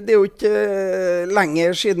det jo ikke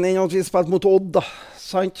lenger siden enn at vi spilte mot Odd da.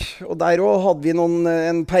 Sant? Og der også hadde vi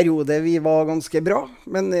en periode vi var ganske bra,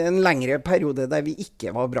 men en lengre periode der vi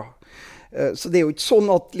ikke var bra. Så det jo ikke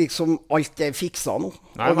sånn at liksom alt fiksa nå.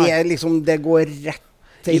 Nei. Og vi liksom, det går rett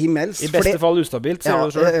til himmels. I beste fall ustabilt, sier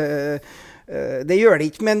du selv. Det gjør det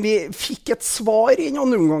ikke, men vi fikk et svar i den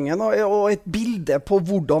andre omgangen, og et bilde på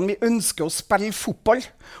hvordan vi ønsker å spille fotball.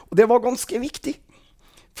 Og det var ganske viktig.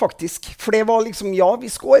 Faktisk, for det var liksom, ja, vi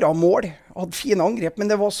skåret mål, hadde fine angrep,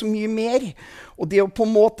 men det var så mye mer. Og det å på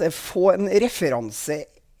en måte få en referanse,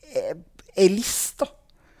 lista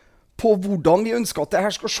på hvordan vi ønsker at det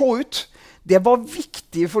her skal se ut, det var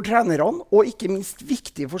viktig for trenerne, og ikke minst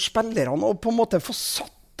viktig for spillerne, å på en måte få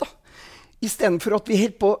satt da. I stedet for at vi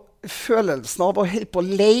helt på følelsen av å helt på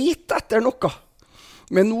lete etter noe.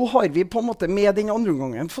 Men nå har vi på en måte med den andre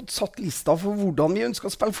gangen fått satt lista for hvordan vi ønsker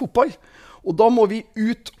å spille fotball. Og da må vi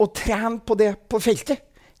ut og trene på det på feltet,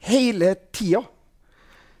 hele tiden.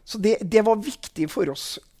 Så det var viktig for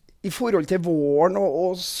oss. I forhold til våren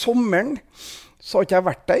og sommeren, så har ikke jeg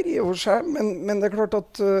vært der i og for seg, men det klart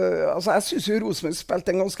at altså jeg synes jo Rosenborg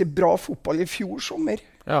spilte en ganske bra fotball i fjor sommer.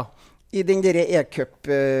 Ja. I den der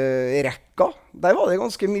E-cup-rekka, der var det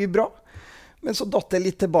ganske mye bra. Men så datt det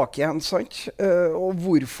litt tilbake igjen, sant? Og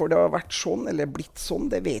hvorfor det har vært sånn, eller blitt sånn,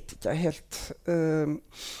 det vet ikke jeg helt.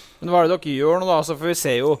 Men hva det dere gjør nå da? Altså, for vi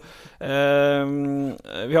ser jo,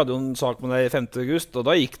 vi hadde jo en sak med det 5. august, og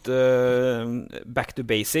da gikk det back to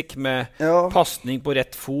basic med passning på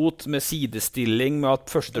rett fot, med sidestilling, med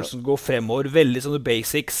at første som går fremover, veldig sånne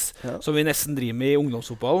basics, som vi nesten driver med i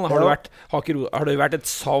ungdomsfotballen. Har det vært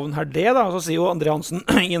et savn her det da? Så sier jo André Hansen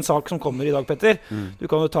i en sak som kommer i dag, Petter. Du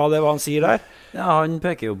kan jo ta det hva han sier der. Ja, han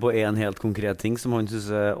peker jo på en helt konkret ting som han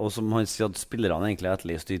synes, og som han sier at spillerne egentlig har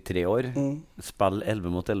etterlyst i 3 år. Spill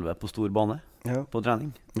 11 mot 11 på stor bane på trening.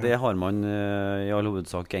 Det har man i all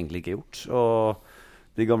hovedsak egentlig ikke gjort. Og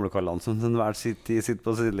de gamle kallene som hver sitter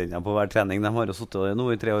på sidelinjen på hver trening, de har jo suttet nå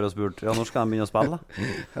i 3 år og spurt, ja, når skal de begynne å spille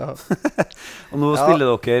da? Og nå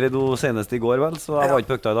spiller dere senest i går vel, så jeg var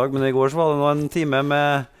ikke på økta i dag, men i går så var det nå en time med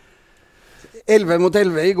 11 mot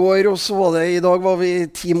 11 i går, og så var det i dag var vi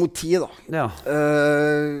 10 mot 10 da. Ja.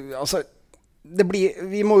 Altså,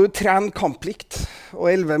 vi må jo trene kamplikt, og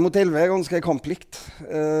 11 mot 11 er ganske kamplikt.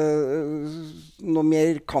 Noe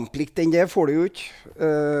mer kamplikt enn det får du jo ikke.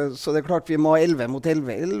 Så det er klart vi må ha 11 mot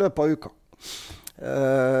 11 i løpet av uka.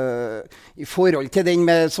 I forhold til den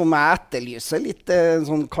som jeg etterlyser litt,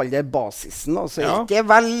 sånn kall det basisen, altså ikke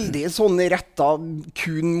veldig sånn rettet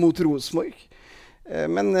kun mot Rosenborg.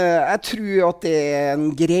 Men jeg tror at det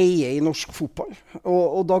en greie I norsk fotball,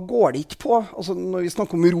 og da går det ikke på, altså når vi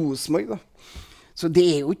snakker om Rosenborg da. Så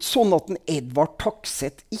det jo ikke sånn at Edvard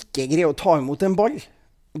Takseth ikke greier å ta imot en ball.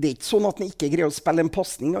 Det ikke sånn at han ikke greier å spille en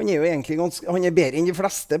passning. Han jo egentlig han bedre enn de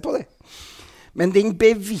fleste på det. Men den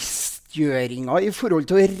bevisstgjøringen I forhold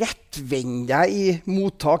til å rettvende deg I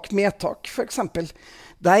mottak, medtak, for eksempel,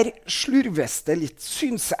 der slurves det litt,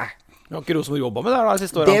 synes jeg. Har ikke Rosenborg jobbet med det her de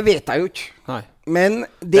siste årene? Det vet jeg jo ikke. Nei. Men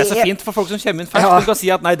det så fint for folk som kommer inn først. Du kan si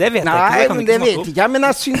at nei, det vet jeg ikke. Nei, men det vet ikke jeg. Men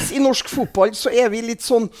jeg synes I norsk fotball så vi litt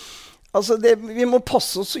sånn altså vi må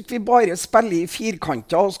passe oss så ikke vi bare spiller I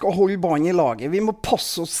firkanter og skal holde ballen I laget. Vi må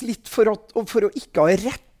passe oss litt for å ikke ha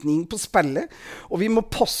retning på spillet. Og vi må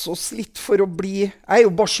passe oss litt for å bli... Jeg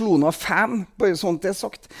jo Barcelona-fan, bare sånn det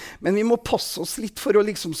sagt. Men vi må passe oss litt for å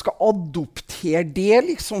liksom skal adoptere det,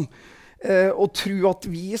 liksom. Og tro at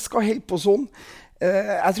vi skal holde på sånn.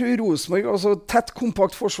 Jeg tror Rosenborg, altså tett,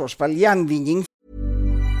 kompakt forsvarsspill, gjenvinning.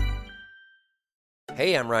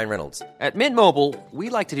 Hey, I'm Ryan Reynolds. At Mint Mobile, we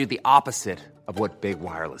like to do the opposite of what Big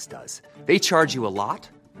Wireless does. They charge you a lot,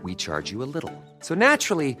 we charge you a little. So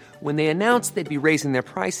naturally, when they announced they'd be raising their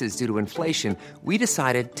prices due to inflation, we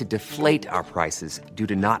decided to deflate our prices due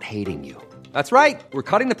to not hating you. That's right. We're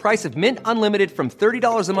cutting the price of Mint Unlimited from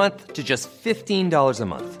 $30 a month to just $15 a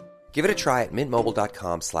month. Give it a try at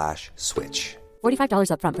mintmobile.com/switch. $45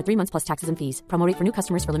 up front for 3 months plus taxes and fees. Promo rate for new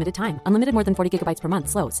customers for limited time. Unlimited more than 40 gigabytes per month.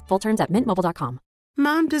 Slows full terms at mintmobile.com.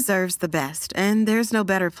 Mom deserves the best, and there's no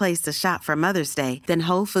better place to shop for Mother's Day than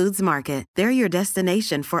Whole Foods Market. They're your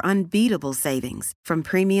destination for unbeatable savings, from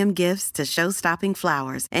premium gifts to show-stopping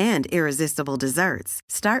flowers and irresistible desserts.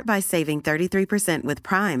 Start by saving 33% with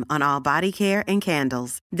Prime on all body care and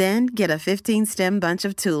candles. Then get a 15-stem bunch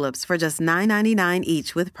of tulips for just $9.99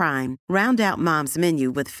 each with Prime. Round out Mom's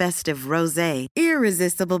menu with festive rosé,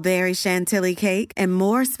 irresistible berry chantilly cake, and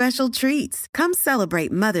more special treats. Come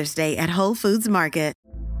celebrate Mother's Day at Whole Foods Market.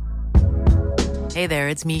 Hey there,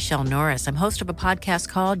 it's Michelle Norris. I'm host of a podcast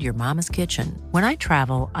called Your Mama's Kitchen. When I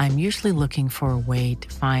travel, I'm usually looking for a way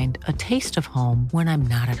to find a taste of home when I'm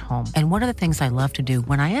not at home. And one of the things I love to do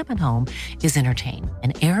when I am at home is entertain.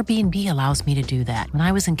 And Airbnb allows me to do that. When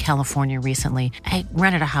I was in California recently, I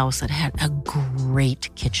rented a house that had a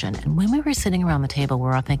great kitchen. And when we were sitting around the table, we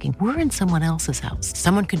were all thinking, we're in someone else's house.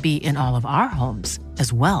 Someone could be in all of our homes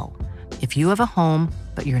as well. If you have a home,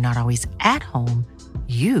 but you're not always at home,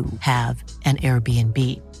 you have an Airbnb.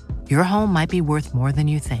 Your home might be worth more than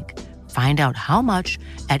you think. Find out how much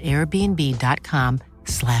at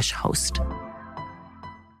airbnb.com/host.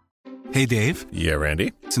 Hey, Dave. Yeah,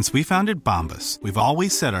 Randy. Since we founded Bombas, we've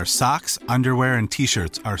always said our socks, underwear, and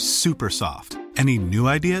T-shirts are super soft. Any new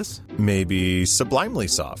ideas? Maybe sublimely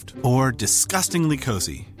soft. Or disgustingly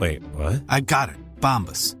cozy. Wait, what? I got it.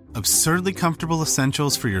 Bombas. Absurdly comfortable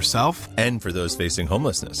essentials for yourself and for those facing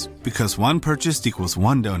homelessness. Because one purchased equals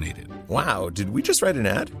one donated. Wow, did we just write an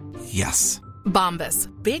ad? Yes. Bombas.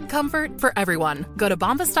 Big comfort for everyone. Go to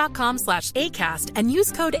bombas.com/ACAST and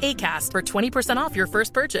use code ACAST for 20% off your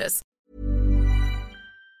first purchase.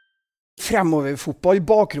 Fremoverfotball,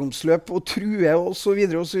 bakromsløp og true og så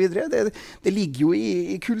videre og så videre. Det ligger jo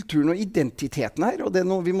i kulturen og identiteten her, og det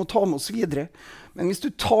noe vi må ta med oss videre. Men hvis du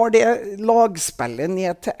tar det lagspillet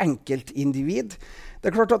ned til enkeltindivid,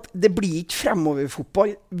 det klart at det blir ikke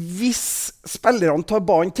fremoverfotball hvis spillerne tar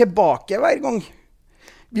ballen tilbake hver gang.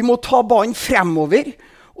 Vi må ta ballen fremover.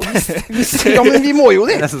 Ja, men vi må jo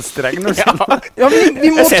det. Det så streng nå. Ja, vi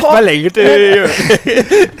må ta lenger til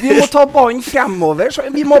vi må ta ballen fremover, så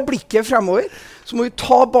vi må ha blikket fremover. Så må vi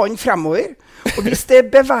ta ballen fremover. Og hvis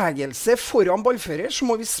det bevegelse foran ballfører, så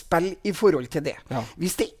må vi spille i forhold til det. Ja.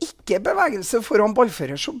 Hvis det ikke bevegelse foran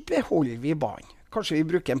ballfører, så beholder vi ballen. Kanskje vi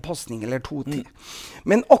bruker en passning eller to til.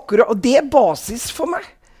 Men akkurat, og det basis for meg.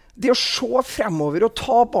 Det å se fremover og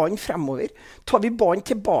ta ballen fremover. Tar vi ballen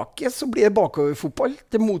tilbake, så blir det bakoverfotball.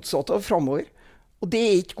 Det motsatte av fremover. Og det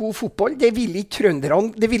ikke god fotball. Det vil ikke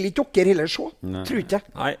trønderne, det vil ikke dere heller se. Tror ikke jeg.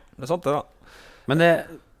 Nei, det sant det da. Men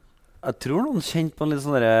jeg tror noen kjente på en litt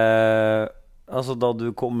sånn der, altså da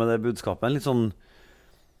du kom med det budskapet, en litt sånn,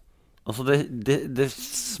 altså det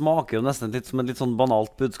smaker jo nesten litt som et litt sånn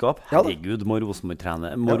banalt budskap. Herregud, må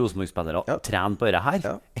Rosenborg-spillere trene på det her?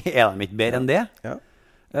 Ja. Er de ikke bedre enn det? Ja.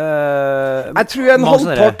 Jeg tror en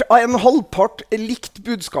halvpart likt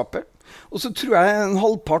budskapet, og så tror jeg en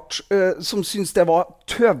halvpart som synes det var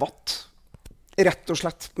tøvatt, rett og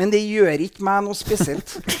slett. Men det gjør ikke meg noe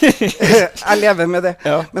spesielt. Jeg lever med det.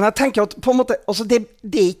 Ja. Men jeg tenker at på en måte, altså det er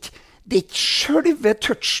Det ikke selve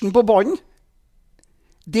touchen på ballen.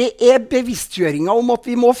 Det bevisstgjøringen om at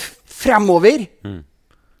vi må fremover.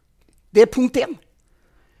 Det punkt 1.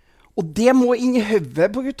 Og det må inn I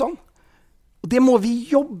høvet på guttene. Og det må vi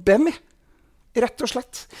jobbe med, rett og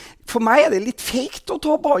slett. For meg det litt feikt å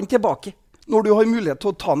ta ballen tilbake, når du har mulighet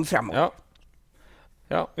til å ta den fremover.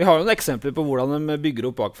 Ja, vi har jo noen eksempler på hvordan de bygger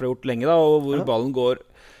opp bakfra gjort lenge, da, og hvor ballen går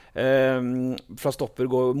fra stopper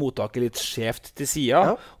går mottaket litt skjevt til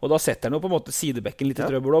siden, og da setter han jo på en måte sidebekken litt I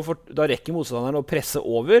trøbbel, for da rekker motstanderen å presse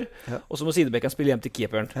over, og så må sidebekken spille hjem til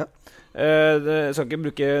keeperen. Jeg skal ikke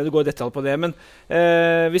bruke, det går I detalj på det, men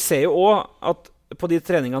vi ser jo også at på de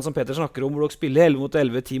treningene som Peter snakker om, hvor dere spiller 11 mot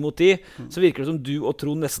 11, 10 mot 10, så virker det som du og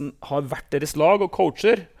Trond nesten har vært deres lag og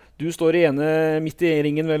coacher. Du står I ene midt I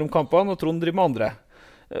ringen mellom kampene, og Trond driver med andre.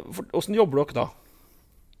 Hvordan jobber dere da?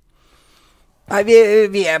 Nei,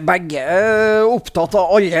 vi begge opptatt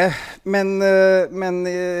av alle, men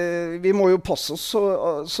vi må jo passe oss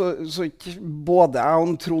så ikke både jeg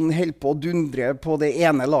og Trond holder på å dundre på det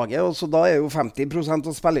ene laget, og så da jo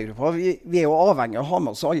 50% av spillergruppa. Vi jo avhengig av å ha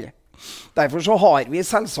med oss alle. Derfor så har vi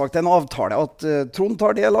selvsagt en avtale at Trond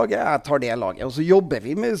tar det laget, jeg tar det laget, og så jobber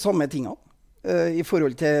vi med samme tingene I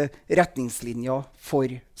forhold til retningslinjer for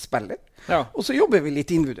spillet. Og så jobber vi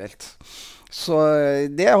litt individuelt. Så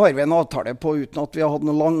det har vi en avtale på uten at vi har hatt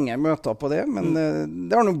noen lange møter på det, men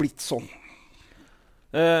det har nå blitt sånn.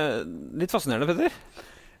 Litt fascinerende, Petter.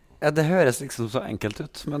 Ja, det høres liksom så enkelt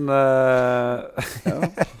ut, men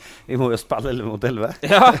vi må jo spille 11 mot 11.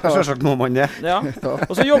 Selvsagt må man det.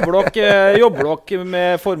 Og så jobber dere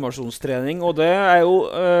med formasjonstrening, og det jo,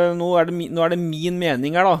 nå er det min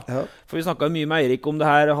mening her da. For vi snakket mye med Eirik om det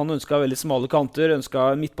her, han ønsket veldig smale kanter,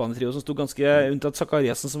 ønsket en midtbanetrio som stod ganske unntatt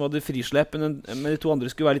Zakariasen som hadde frislepp, men de to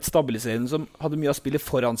andre skulle være litt stabiliserende, som hadde mye av spillet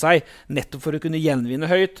foran seg, nettopp for å kunne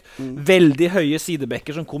gjenvinne høyt. Veldig høye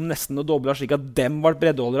sidebekker som kom nesten og doblet slik at dem var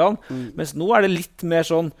breddeholderne. Mens nå det litt mer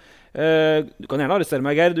sånn du kan gjerne arrestere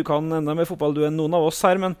meg, Geir, du kan enda mer fotball du enn noen av oss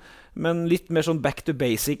her, men litt mer sånn back to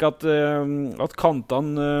basic, at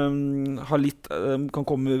kantene har litt, kan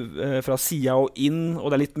komme fra siden og inn, og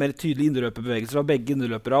det litt mer tydelig indreløperbevegelser fra begge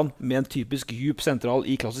indreløperne med en typisk djup sentral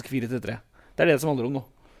I klassisk 4-3. Det det som handler om nå,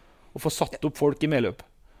 å få satt opp folk I medløp.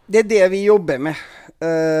 Det det vi jobber med.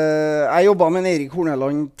 Jeg jobbet med Erik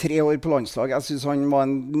Horneland 3 år på landslag. Jeg synes han var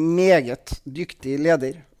en meget dyktig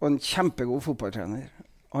leder og en kjempegod fotballtrener.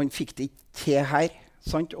 Han fikk det ikke til her,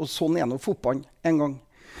 sant? Og sånn nå fotballen en gang.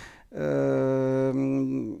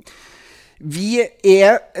 Vi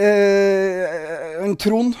en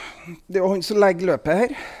Trond. Det han som legger løpet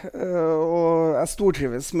her. Og jeg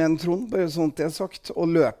stortrives med en Trond, bare sånn det sagt.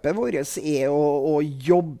 Og løpet vårt å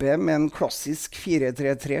jobbe med en klassisk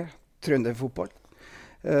 4-3-3 trønderfotball.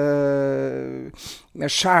 Med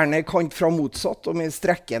skjærende kant fra motsatt, og med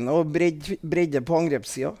strekkende og bredde på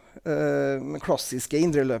angrepssiden. Med klassiske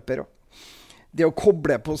indreløpere. Det å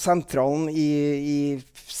koble på sentralen I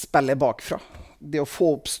spillet bakfra. Det å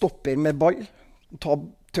få opp stopper med ball, ta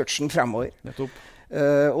touchen fremover.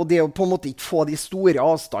 Og det å på en måte ikke få de store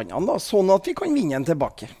avstandene, da, sånn at vi kan vinne den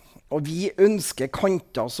tilbake. Og vi ønsker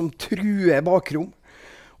kanter som truer bakrom.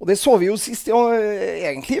 Og det så vi jo sist,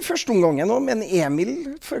 egentlig I første omgangen, men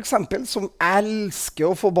Emil for eksempel, som elsker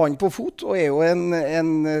å få ballen på fot, og jo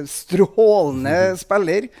en strålende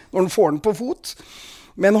spiller når han får den på fot.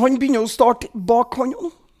 Men han begynner å starte bak han nå,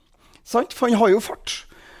 sant? For han har jo fart.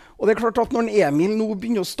 Og det klart at når Emil nå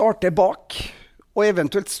begynner å starte bak, og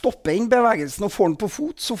eventuelt stoppe inn bevegelsen og får den på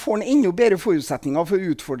fot, så får han enda bedre forutsetninger for å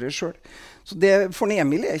utfordre selv. Så det for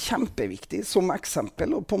Emil kjempeviktig som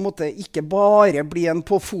eksempel, og på en måte ikke bare bli en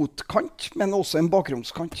på fotkant, men også en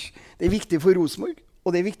bakromskant. Det viktig for Rosenborg,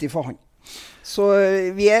 og det viktig for han. Så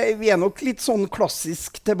vi nok litt sånn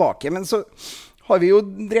klassisk tilbake, men så har vi jo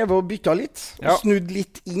drevet og byttet litt, og snudd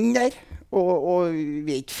litt inn der, og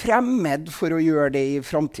vi ikke fremmed for å gjøre det I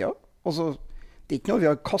fremtiden. Altså, det ikke noe vi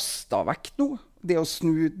har kastet vekk nå, det å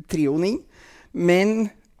snu trioen inn, men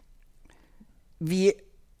vi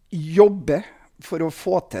jobber for å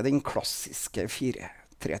få til den klassiske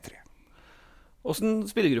 4-3-3. Hvordan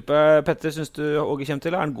spillergruppe, Petter, synes du Åge kommer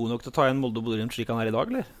til? Han god nok til å ta igjen Molde og Bodø-Glimt slik han I dag,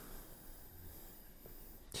 eller?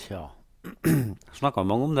 Tja, snakket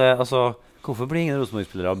mange om det. Altså, hvorfor blir ingen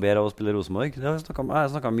Rosenborg-spillere bedre av å spille Rosenborg? Det har jeg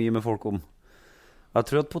snakket mye med folk om. Jeg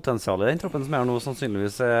tror at potensialet I den troppen som nå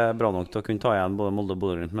sannsynligvis bra nok til å kunne ta igjen både Molde og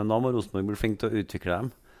Bodø-Glimt, men da må Rosenborg bli flink til å utvikle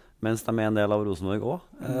dem, mens de en del av Rosenborg også.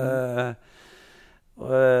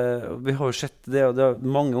 Vi har jo sett det er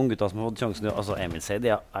mange unggutter som har fått sjansen altså Emil sier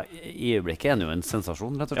det I øyeblikket jo en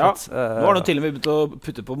sensasjon rett og slett nå har han til og med begynt å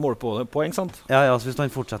putte på målpoeng sant? Ja, så hvis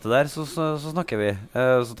han fortsetter der så snakker vi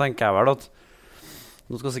så tenker jeg vel at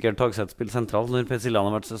Nå skal sikkert Tagseth spille sentralt når Per Siljan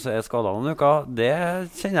har vært skadet noen uker. Det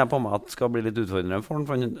kjenner jeg på meg at skal bli litt utfordrende for han.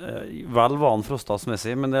 For han vel var han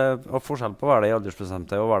frostasmessig, men det er forskjell på å være det i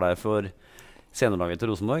aldersbestemte og være der for seniorlaget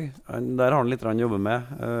til Rosenborg. Der har han litt å jobbe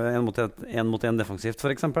med. En mot en defensivt,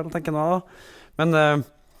 for eksempel, tenker jeg da.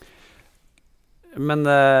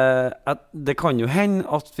 Men det kan jo hende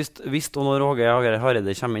at hvis og når Åge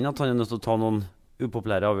Hareide kommer inn, at han er nødt til å ta noen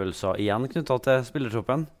upopulære avgjørelser igjen knyttet til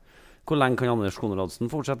spillertroppen. Hvor lenge kan Anders Konradsen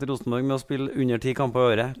fortsette i Rosenborg med å spille under 10 kamper i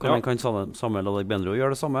året? Hvor lenge kan Samuel Adegbenro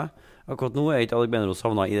gjøre det samme? Akkurat nå ikke Adegbenro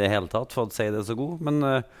savnet i det hele tatt, for å si det så god. Men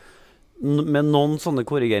med noen sånne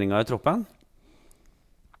korrigeringer i troppen,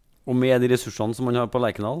 og med de ressursene som man har på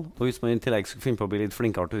Lerkendal, og hvis man i tillegg skal finne på å bli litt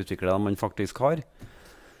flinkere til å utvikle det man faktisk har,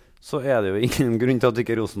 så er det jo ingen grunn til at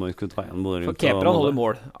ikke Rosenborg skulle ta igjen både rundt. For keeperne holder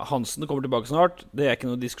mål. Hansen kommer tilbake snart. Det er ikke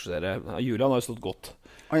noe å diskutere. Julian har jo stått godt.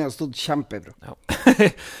 Han har stått kjempebra. Ja.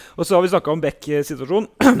 Og så har vi snakket om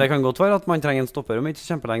Beck-situasjonen. Det kan godt være at man trenger en stopper om ikke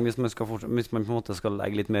kjempelenge hvis man på en måte skal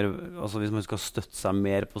legge litt mer, altså hvis man skal støtte seg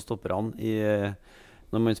mer på stopperne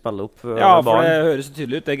når man spiller opp. Ja, for det høres så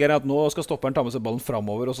tydelig ut. Det er at nå skal stopperen ta med seg ballen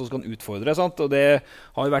fremover, og så skal han utfordre. Sant? Og det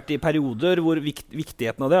har jo vært i perioder hvor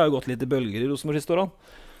viktigheten av det har gått litt i bølger i Rosenborg siste årene.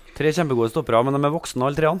 3 kjempegode stoppere, men de er voksne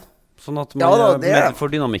alle 3. Sånn at man får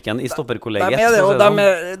dynamikken i stopperkollegiet.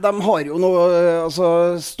 De har jo noe, altså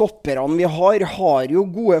stopperne vi har jo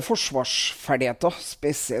gode forsvarsferdigheter,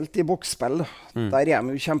 spesielt i boksspill. Der er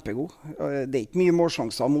de jo kjempegode. Det er ikke mye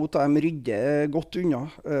målsjanser mot, de rydder godt unna.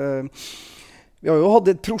 Vi har jo hatt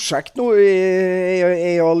et prosjekt nå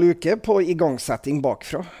i all uke på igangsetting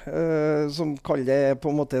bakfra, som kaller det på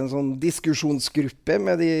en måte en sånn diskusjonsgruppe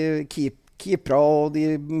med de keepere og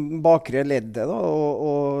de bakre leddet da,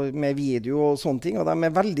 og med video og sånne ting, og de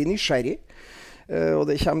er veldig nysgjerrige. Og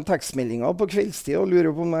det kommer tekstmeldinger på kveldstid og lurer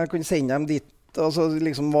på om jeg kan sende dem dit. Altså,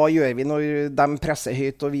 liksom, hva gjør vi når de presser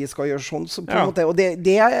høyt og vi skal gjøre sånn? Så på en måte, og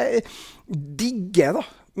det jeg digger da,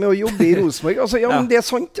 med å jobbe i Rosenborg. Altså, men det er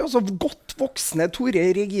sant. Altså, godt voksne Tore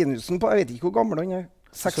Reginussen på, jeg vet ikke hvor gammel han er,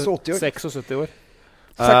 86 år. 76 år.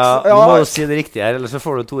 Du må jo si det riktige her, ellers så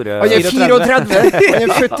får du Tore. Han er 34, han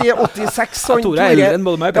er født i 86. Tore er eldre enn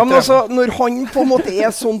både meg og Petter. Men altså, når han på en måte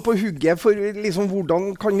er sånn på hugget for liksom,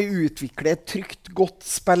 hvordan kan vi utvikle et trygt, godt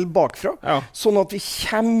spill bakfra, sånn at vi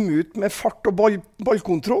kommer ut med fart og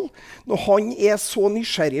ballkontroll. Når han er så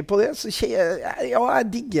nysgjerrig på det, så jeg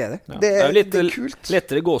digger det. Det er jo litt kult.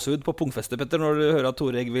 Lettere gåsehud på punktfestet, Petter, når du hører at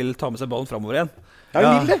Tore vil ta med seg ballen fremover igjen. Ja,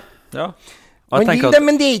 han vil det. Ja. Men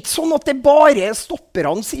det er ikke sånn at det bare er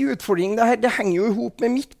stoppernes utfordring. Det henger jo ihop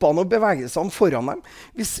med midtbane og bevegelsene foran dem.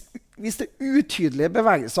 Hvis det er utydelige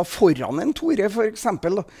bevegelser foran en Tore, for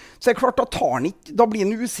eksempel, så er det klart da blir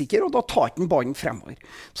han usikker, og da tar han ballen fremover.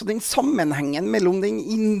 Så den sammenhengen mellom den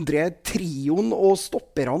indre trioen og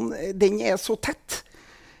stopperne, den er så tett.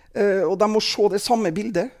 Og de må se det samme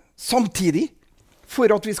bildet samtidig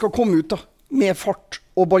for at vi skal komme ut da, med fart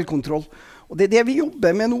og ballkontroll. Og det er det vi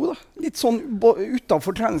jobber med nå, da. Litt sånn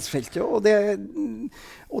utenfor treningsfeltet. Og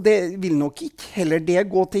det vil nok ikke heller det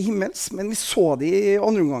gå til himmels, men vi så det i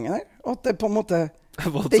andre omgangen her. At det på en måte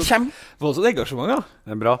det kommer. Voldsomt engasjement, ja.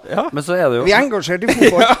 Det er bra. Ja. Men så er det jo... Vi er engasjert i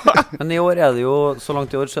fotball. Men i år er det jo, så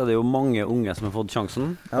langt i år, så er det jo mange unge som har fått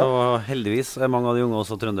sjansen. Ja. Og heldigvis er mange av de unge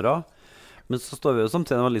også trøndere. Men så står vi jo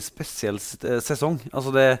samtidig i en veldig spesiell sesong.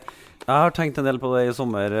 Altså jeg har tenkt en del på det i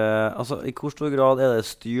sommer. Altså, i hvor stor grad er det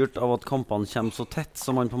styrt av at kampene kommer så tett,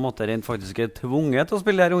 så man på en måte rent faktisk er tvunget til å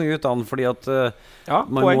spille her unge guttene, fordi at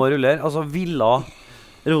man må rullere. Altså, ville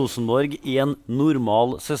Rosenborg i en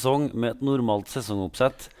normal sesong med et normalt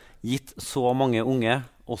sesongoppsett gitt så mange unge,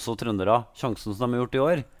 også trøndere, sjansen som de har gjort i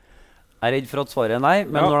år? Jeg er redd for at svaret er nei,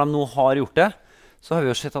 men når de nå har gjort det, så har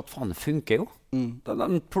vi jo sett at faen, det funker jo.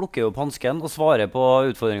 De plukker jo på hansken og svarer på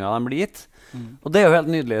utfordringer de blir gitt. Og det er jo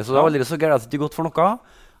helt nydelig, så det er aldri så gærent at det ikke er godt for noe.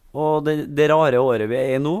 Og det rare året vi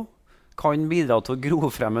er i nå kan bidra til å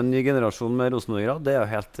gro frem en ny generasjon med Rosenborgere. Det er jo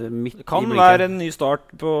helt midt i blikket. Det kan være en ny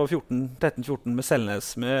start på 13-14 med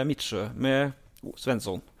Selnes, med Midtsjø, med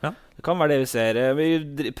Svensson. Ja. Det kan være det vi ser.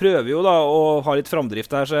 Vi prøver jo da å ha litt framdrift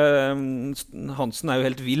her, så Hansen er jo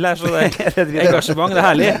helt vill her, så det er engasjement, det er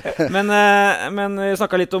herlig. Men vi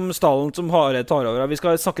snakket litt om stallen som Hareide tar over. Vi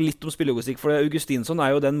skal snakke litt om spillelogistikk, for Augustinsson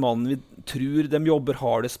er jo den mannen vi tror de jobber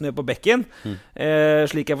hardest med på bekken.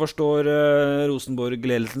 Slik jeg forstår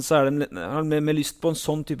Rosenborg-ledelsen, så er de med lyst på en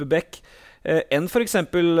sånn type bekk enn for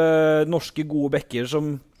eksempel norske gode bekker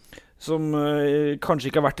som kanskje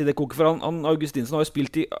ikke har vært i det koket, for Augustinsson har jo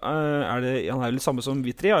spilt i han er vel det samme som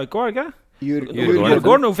Vitri, AIK, er det ikke?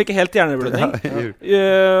 Djurgården, hun fikk helt hjerneblødning.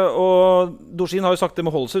 Og Dorsin har jo sagt det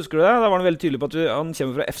med Holse, husker du det? Da var han veldig tydelig på at han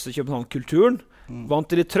kommer fra FC København-kulturen, vant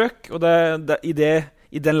til litt trøkk, og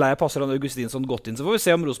I den leie passer han Augustinsson godt inn. Så får vi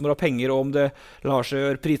se om Rosenborg har penger, og om det lar seg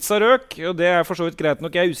gjøre. Pritsa røk, og det for så vidt greit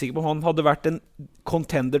nok. Jeg usikker på om han hadde vært en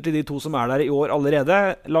contender til de to som der I år allerede.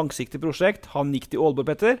 Langsiktig prosjekt. Han gikk til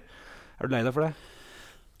Aalborg, Petter. Du lei deg for det?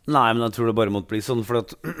 Nei, men jeg tror det bare måtte bli sånn, for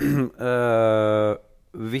at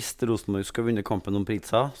hvis Rosenborg skal vinne kampen om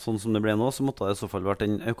Pritsa, sånn som det ble nå, så måtte det I så fall vært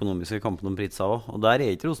den økonomiske kampen om Pritsa også. Og der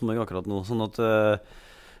ikke Rosenborg akkurat nå, sånn at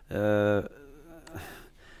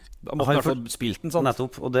da måtte han få spilt den, sant?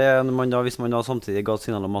 Nettopp, og det, hvis man da samtidig ga et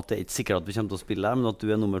signal om at det ikke sikkert at vi kommer til å spille, men at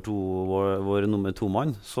du nummer 2, vår nummer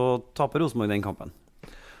 2-mann, så taper Rosenborg den kampen.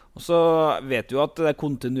 Og så vet du at det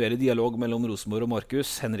kontinuerlig dialog mellom Rosenborg og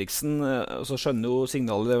Markus Henriksen, og så skjønner jo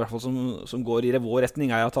signalet I hvert fall som går I vår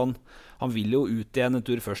retning at han vil jo ut igjen en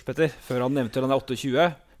tur først, Petter, før han nevnte han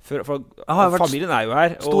 28. For familien jo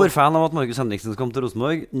her. Stor fan av at Markus Henriksen skal komme til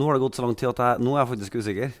Rosenborg. Nå har det gått så lang tid at nå jeg faktisk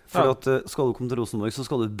usikker. For at skal du komme til Rosenborg, så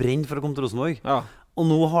skal du brenne for å komme til Rosenborg. Ja. Og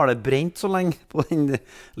nå har det brent så lenge på den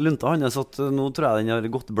lunta hans at nå tror jeg den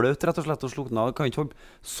har gått bløt, rett og slett, og slukna. Kan ikke holde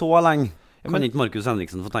så lenge. Kan ikke Markus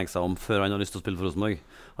Henriksen få tenke seg om før han har lyst til å spille for Rosenborg?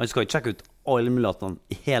 Han skal ikke sjekke ut alle mulighetene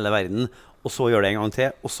I hele verden, og så gjøre det en gang til,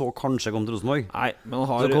 og så kanskje komme til Rosenborg. Nei, men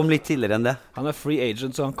så kom litt tidligere enn det. Han free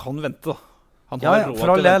agent, så han kan vente da. Han har råd til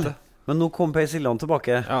å vente. Men nå kom Per Siljan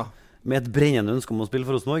tilbake med et brennende ønske om å spille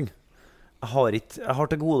for Rosenborg. Jeg har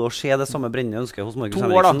til gode å se det samme brennende ønsket hos Markus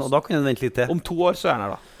Henriksen, og da kan han vente litt til. Om 2 år så han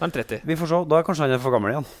her da. Da han 30. Vi får se, da kanskje han for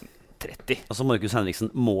gammel igjen. 30. Altså Markus Henriksen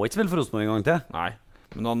må ikke spille for Rosenborg en gang til. Nei,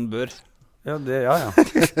 men han bør. Ja.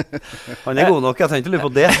 Han god nok, jeg tenkte ikke lure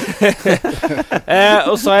på det.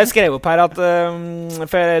 Og så har jeg skrevet opp her at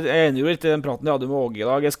for jeg enig jo litt I den praten jeg hadde med Åge I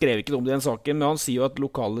dag. Jeg skrev ikke om det I den saken, men han sier jo at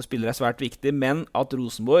lokale spillere svært viktig, men at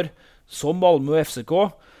Rosenborg, som Malmö og FCK,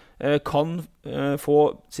 kan få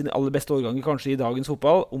sine aller beste årganger kanskje I dagens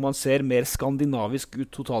fotball, om man ser mer skandinavisk ut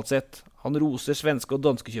totalt sett. Han roser svenske og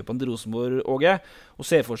danske kjøpene til Rosenborg, Åge, og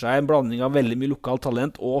ser for seg en blanding av veldig mye lokalt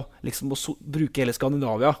talent og liksom å bruke hele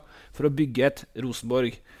Skandinavia for å bygge et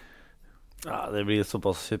Rosenborg. Ja, det blir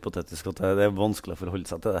såpass hypotetisk at det vanskelig for å holde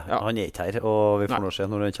seg til det. Han ikke her, og vi får nå se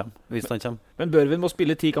når han kommer, hvis han kommer. Men Børven må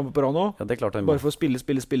spille 10 kamper på rad nå. Ja, det klart han må. Bare for å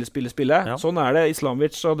spille. Ja. Sånn det.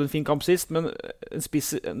 Islamovic hadde en fin kamp sist, men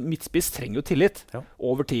en midtspiss trenger jo tillit.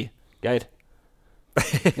 Over tid. Geir.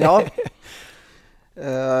 Ja.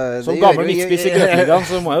 Som gammel midtspiss I Grøtligaen,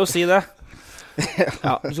 så må jeg jo si det.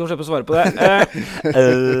 Ja, du skal slippe å svare på det.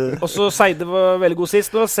 Og så Seide var veldig god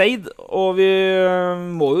sist. Det var Seid, og vi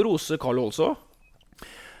må jo rose Carlo Holse.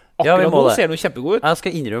 Akkurat nå ser han jo kjempegod ut. Jeg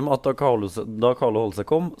skal innrømme at da Carlo Holse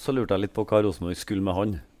kom, så lurte jeg litt på hva Rosenborg skulle med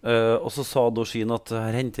han. Og så sa Dorsin at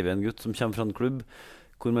her henter vi en gutt som kommer fra en klubb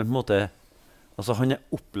hvor man på en måte, altså han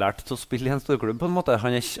opplært til å spille I en storklubb på en måte.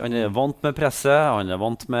 Han vant med presset,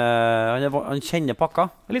 han kjenner pakka.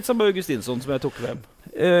 Litt som Augustinsson som jeg tok frem.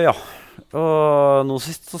 Ja. Og nå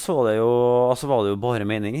sist så det jo, altså var det jo bare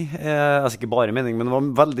mening I altså ikke bare mening, men det var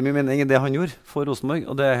veldig mye mening I det han gjorde for Rosenborg,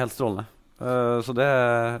 og det helt strålende. Så det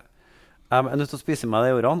jeg nødt til å spise meg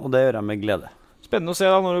det I årene, og det gjør jeg med glede. Spennende å se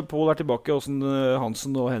da, når Pål tilbake, hvordan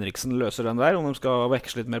Hansen og Henriksen løser den der, om de skal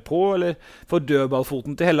veksle litt mer på, eller for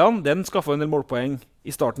dødballfoten til Helland, den skal få en del målpoeng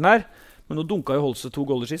I starten her, men nå dunket jo Holse 2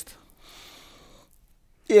 goller sist.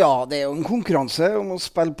 Ja, det jo en konkurranse om å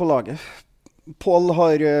spille på laget. Pål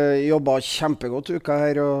har jobbet kjempegodt uka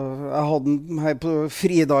her, og jeg hadde den her på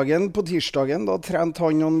fridagen, på tirsdagen, da trente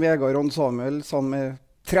han og Vegard og Samuel sammen med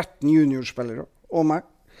 13 juniorspillere og meg.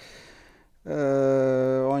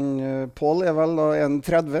 Pål vel da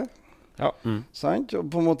 1,30. Ja. Sant? Og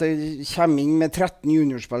på en måte kommer inn med 13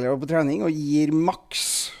 juniorspillere på trening og gir maks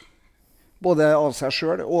både av seg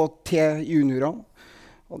selv og til juniorene.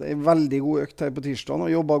 Og det en veldig god økt her på tirsdagen,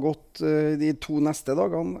 og jobbet godt de 2 neste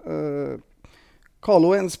dagene.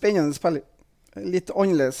 Carlo en spennende spiller. Litt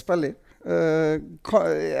annerledes spiller.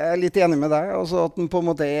 Jeg litt enig med deg, altså at den på en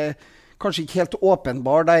måte kanskje ikke helt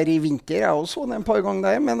åpenbar der I vinter. Jeg også så den en par ganger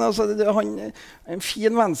der, men altså, han en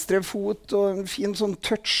fin venstre fot og en fin sånn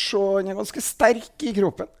touch, og han ganske sterk I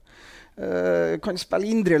kroppen. Kan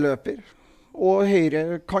spille indreløper og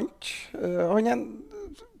høyre kant. Han en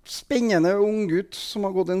spennende ung gutt som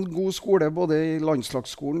har gått en god skole både I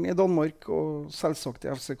landslagsskolen I Danmark og selvsagt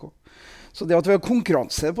I FCK. Så det at vi har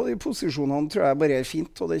konkurranse på de posisjonene tror jeg bare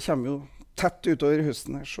fint, og det kommer jo tett utover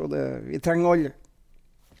høsten her, så vi trenger alle.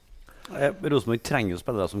 Rosenborg trenger jo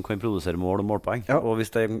spillere som kan produsere mål og målpoeng, og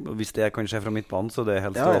hvis det kan skje fra midtbanen, så det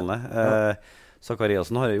helt strålende.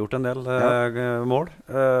 Zakariasen har jo gjort en del mål,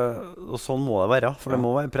 og sånn må det være, for det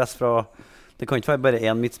må være press fra... Det kan ikke være bare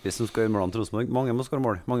en midtspiss som skal gjøre målene til Rosenborg. Mange må skåre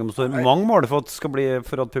mål. Mange må skåre mange mål for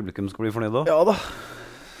at publikum skal bli fornøyd også. Ja da.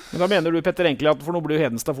 Men da mener du, Petter, egentlig at for nå blir jo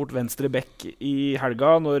Hedenstad fort venstre bekk i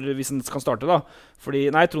helga, hvis den kan starte da. Fordi,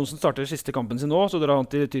 Tronsen starter siste kampen sin nå, så drar han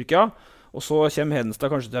til Tyrkia. Og så kommer Hedenstad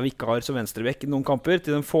kanskje til å vikar som venstrebekk i noen kamper.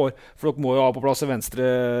 For dere må jo ha på plass en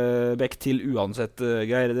venstrebekk til uansett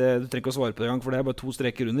greier. Du trenger ikke å svare på det en gang, for det bare 2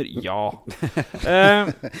 streker under. Ja.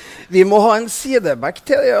 Vi må ha en sidebekk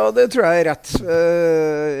til, ja, det tror jeg rett.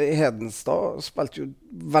 Hedenstad spilte jo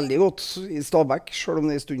veldig godt i Stabæk, selv om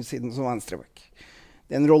det en stund siden som venstrebekk.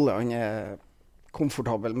 Det en rolle han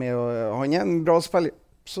komfortabel med, og han en bra spiller.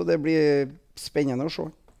 Så det blir spennende å se.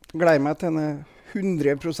 Gleder meg til en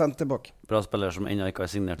 100% tilbake. Bra spiller som ennå ikke har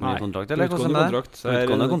signert ny kontrakt, eller utgående kontrakt.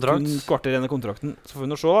 Utgående kontrakt. Kun kvarter igjen i kontrakten. Så får vi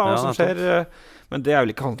nå se hva som skjer. Men det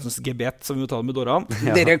vel ikke Hansens gebet, som vi må ta det med Doran.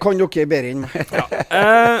 Dere kan dere bedre enn meg.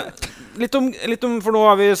 Litt om, for nå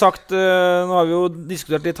har vi sagt, nå har vi jo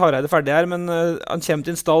diskutert litt Hareide ferdig her, men han kommer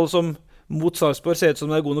til en stall som mot Sarpsborg ser ut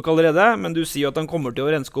som det god nok allerede, men du sier jo at han kommer til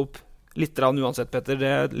å renske opp litt uansett, Petter.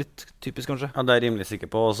 Det litt typisk, kanskje? Ja, det jeg rimelig sikker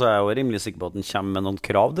på. Og så er jeg jo rimelig sikker på at den kommer med noen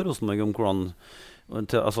krav til Rosenborg om hvordan,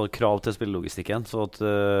 altså krav til spillelogistikken, så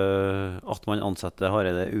at man ansetter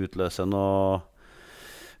Hareide utløser noe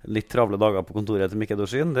litt travle dager på kontoret til Mikke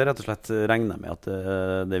Dorsin. Det rett og slett regner med at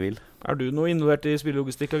det vil. Er du noe involvert i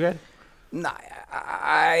spillelogistikk, Geir? Nei,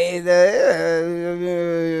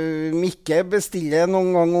 Mikke bestiller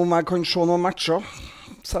noen gang om jeg kan se noen matcher.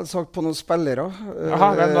 Selvsagt på noen spillere.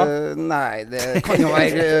 Hvem da? Nei, det kan jo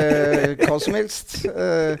være hva som helst.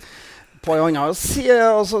 På en annen side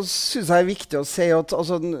altså, synes jeg viktig å si at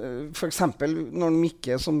altså, for eksempel når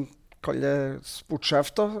Mikke, som kaller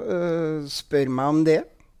sportssjef, da, spør meg om det,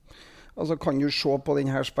 altså kan du se på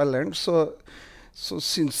denne spilleren, så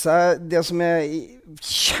synes jeg det som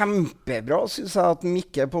kjempebra, synes jeg at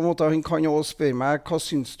Mikke på en måte, han kan jo spørre meg hva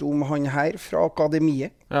synes du om han her fra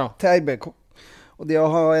akademiet til RBK. Og det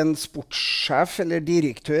å ha en sportssjef eller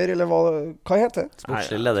direktør, eller hva heter det?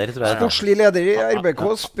 Sportslig leder, tror jeg. Sportslig leder i RBK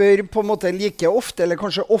spør på en måte like ofte, eller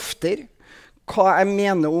kanskje oftere, hva jeg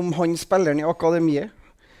mener om han spilleren i akademiet.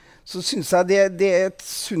 Så synes jeg det et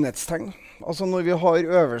sunnhetstegn. Altså når vi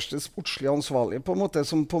har øverste sportslig ansvarlig på en måte,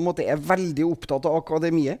 som på en måte veldig opptatt av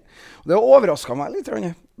akademiet. Og det overrasket meg litt,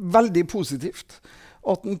 veldig positivt.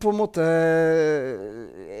 At den på en måte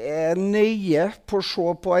nøye på å se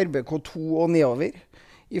på RBK2 og nedover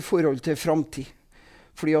i forhold til fremtid.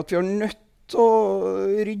 Fordi at vi har nødt til å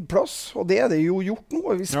rydde plass, og det det jo gjort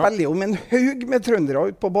nå. Vi spiller jo med en haug med trøndere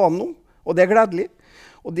ut på banen nå, og det gledelig.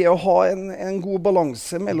 Og det å ha en god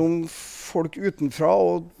balanse mellom folk utenfra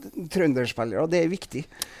og trønderspillere, det viktig.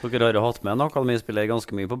 Dere har jo hatt med en akademispiller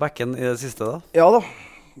ganske mye på bekken i det siste da? Ja da.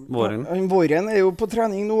 Våren er jo på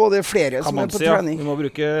trening nå, og det flere som på trening. Vi må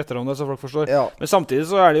bruke etternavnet så folk forstår. Men samtidig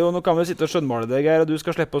så det jo, nå kan vi sitte og skjønnmale det, Geir, og du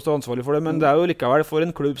skal slippe å stå ansvarlig for det, men det jo likevel for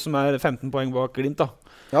en klubb som 15 poeng bak Glimt da.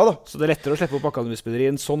 Ja da. Så det lettere å slippe opp akademispillere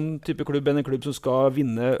i en sånn type klubb enn en klubb som skal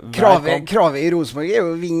vinne hver kamp. Kravet i Rosenborg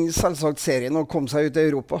jo å vinne selvsagt serien og komme seg ut i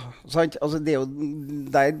Europa. Altså, det jo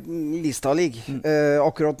der lista ligger.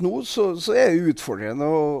 Akkurat nå så det utfordrende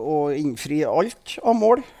å innfri alt av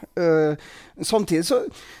mål. Samtidig så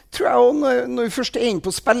tror jeg når vi først inne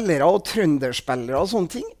på spillere og trønderspillere og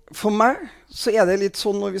sånne ting, for meg så det litt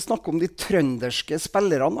sånn når vi snakker om de trønderske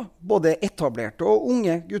spillerne, både etablerte og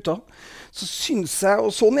unge gutter, så synes jeg,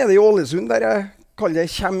 og sånn det i Ålesund, der jeg kaller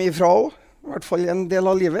det kommer ifra også, i hvert fall en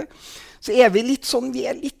del av livet, så vi litt sånn, vi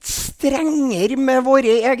litt strengere med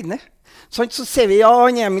våre egne. Så ser vi,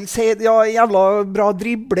 Emil sier, jævla bra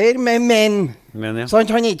dribler med menn.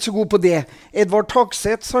 Han ikke så god på det. Edvard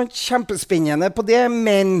Takseth, kjempespennende på det,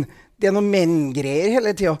 men det noen menn-greier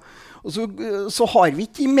hele tiden. Og så har vi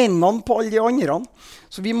ikke de mennene på alle de andre.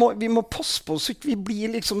 Så vi må passe på så ikke vi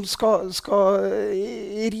blir liksom skal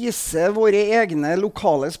rise våre egne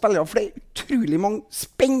lokale spillere. For det utrolig mange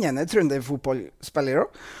spennende trønderfotballspillere.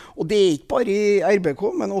 Og det ikke bare i RBK,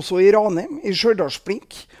 men også i Ranheim, i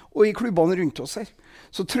Stjørdals-Blink og i klubbene rundt oss her.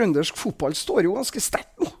 Så trøndersk fotball står jo ganske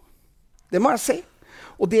sterkt nå. Det må jeg si.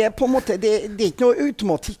 Og det på en måte, det ikke noe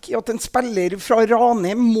automatikk i at en spiller fra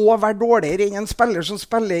Ranheim må være dårligere enn en spiller som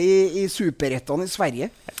spiller i Superettan i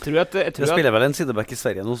Sverige. Jeg spiller vel en sideback i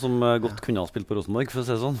Sverige nå som godt kunne ha spilt på Rosenborg, for å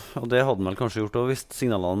si det sånn. Og det hadde han vel kanskje gjort også, hvis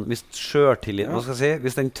signalene, hvis sjøltilliten, hva skal jeg si,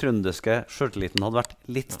 hvis den trønderske sjøltilliten hadde vært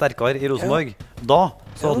litt sterkere i Rosenborg, da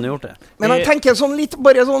så hadde han gjort det. Men jeg tenker sånn litt,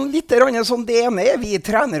 bare sånn litt sånn, det ene vi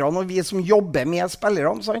trenerne og vi som jobber med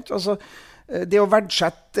spillerne, sant? Altså, det å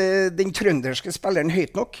verdsette den trønderske spilleren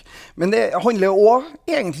høyt nok. Men det handler også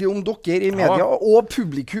egentlig om dere i media, og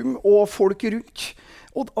publikum og folk rundt.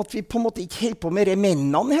 Og at vi på en måte ikke holder på med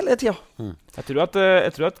mennene hele tiden. Jeg tror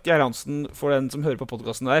at Geir Hansen, for den som hører på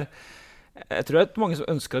podcasten der, Jeg tror det er mange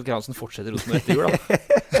som ønsker at Gransen fortsetter Rosenborg etter jul. Da.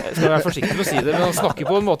 Jeg skal være forsiktig med å si det, men han snakker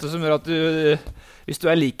på en måte som gjør at hvis du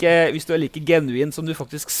er like genuin som du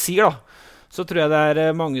faktisk sier, da, så tror jeg det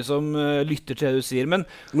er mange som lytter til det du sier. Men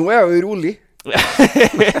nå er jeg jo rolig.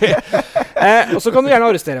 Og så kan du gjerne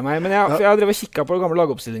arrestere meg, men jeg har drevet og kikket på gamle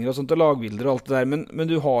lagoppstillinger og sånt, og lagbilder og alt det der, men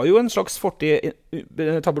du har jo en slags fortid,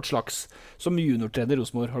 ta bort slags, som juniortrener i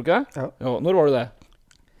Rosenborg, har du ikke det? Ja. Når var du det?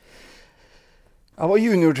 Jeg var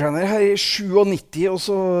juniortrener her i 97, og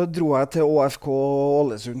så dro jeg til ÅFK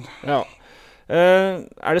Ålesund. Ja.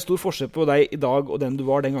 Er det stor forskjell på deg i dag og den du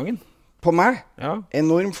var den gangen? På meg? Ja.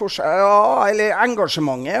 Enorm forskjell. Ja, eller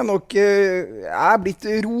engasjementet er nok... jeg er blitt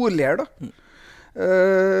roligere, da.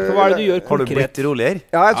 For hva er det du gjør konkret? Har du blitt roligere?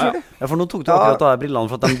 Ja, jeg tror det. Ja, for nå tok du akkurat av deg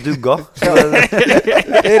brillene for at de dugga.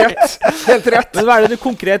 Rett. Helt rett. Men hva er det du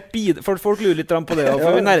konkret bidrar... For folk lurer litt på det,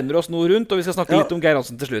 for vi nærmer oss noe rundt, og vi skal snakke litt om Geir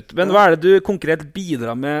Hansen til slutt. Men hva er det du konkret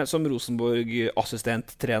bidrar med som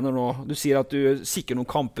Rosenborg-assistenttrener nå? Du sier at du sikrer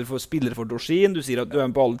noen kamper for spillere for Dorsin, du sier at du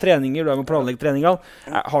er med på alle treninger, du er med på planlegge treningene.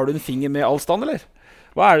 Har du en finger med all stand, eller?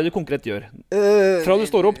 Hva er det du konkret gjør? Fra du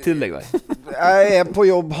står opp til legg deg. Jeg er på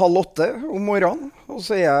jobb 7:30 om morgenen, og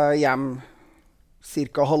så er jeg hjem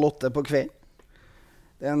ca. 7:30 på kvelden.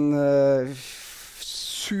 Det er en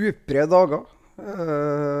supre dager.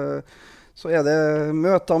 Så er det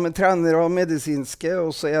møter med trenere medisinske,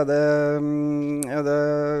 og så er det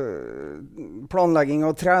planlegging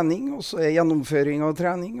av trening, og så er gjennomføring av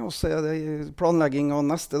trening, og så er det planlegging av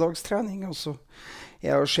neste dags trening, og så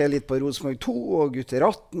jeg ser litt på Rosenborg 2 og gutter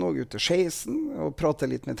 18 og gutter 16 og prater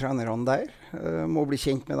litt med trenerne der. Må bli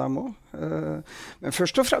kjent med dem også. Men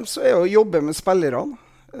først og fremst så er det å jobbe med spillerne.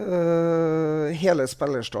 Hele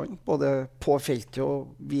spillerstand, både på feltet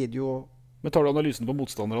og video. Men tar du analysen på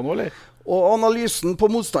motstandere nå, eller? Og analysen på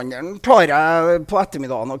motstanderen tar jeg på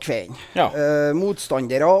ettermiddagen og kvelden. Ja.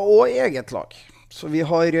 Motstandere og eget lag. Så vi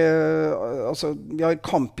har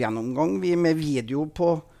kampgjennomgang med video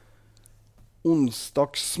på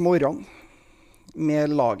onsdags morgen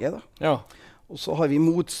med laget da. Ja. Og så har vi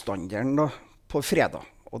motstanderen da på fredag.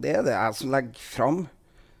 Og det er det jeg som legger fram,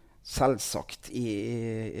 selvsagt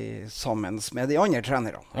sammen med de andre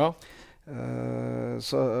trenerne. Ja.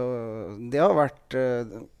 Så det har vært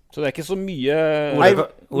så det er ikke så mye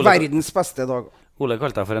verdens beste dag. Ole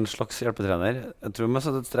kalte deg for en slags hjelpetrener. Jeg tror vi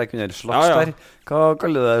satt et strek under slags der. Hva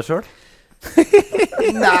kaller du deg selv?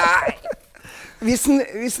 Nei. Hvis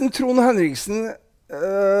en Trond Henriksen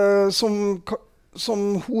som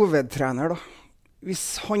hovedtrener da,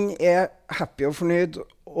 hvis han er happy og fornøyd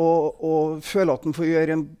og føler at han får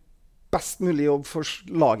gjøre en best mulig jobb for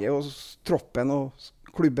laget og troppen og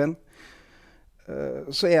klubben,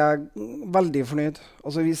 så er jeg veldig fornøyd.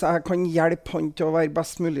 Altså hvis jeg kan hjelpe han til å være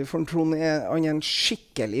best mulig, for Trond han er en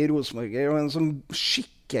skikkelig Rosenborger og en som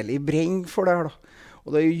skikkelig brenner for det her da.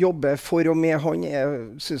 Og det å jobbe for og med han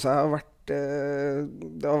synes jeg har vært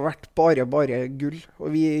det har vært bare gull,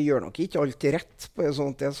 og vi gjør nok ikke alltid rett på det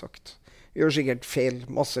sånt det er sagt. Vi gjør sikkert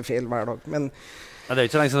masse feil hver dag, men det er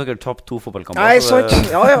ikke så lenge siden dere har tapt 2 fotballkamper. Nei, sant.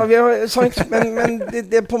 Vi har sant, men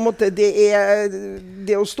det på en måte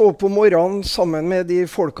det å stå på morgenen sammen med de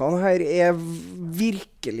folkene her er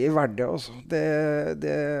virkelig verdt det, altså.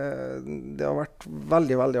 Det har vært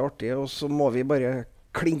veldig, veldig artig, og så må vi bare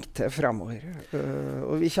klinke til fremover.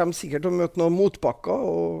 Og vi kommer sikkert til å møte noen motbakker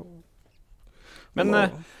og men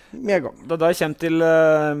da jeg kommer til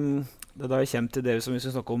det som vi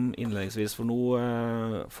skal snakke om innledningsvis, for nå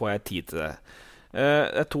får jeg tid til det.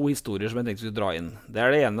 Det er 2 historier som jeg tenkte vi skulle dra inn. Det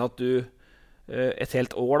er det ene at du et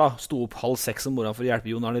helt år da, sto opp 5:30 om morgenen for å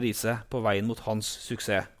hjelpe Jon Arne Riise på veien mot hans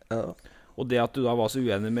suksess. Ja. Og det at du da var så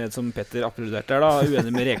uenig med, som Petter applauderte der da,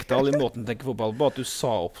 uenig med Rekdal i måten å tenke fotball på, at du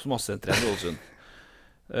sa opp som assistenttrener i Ålesund.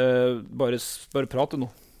 Bare prat du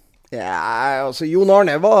nå. Ja, altså Jon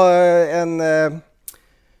Arne var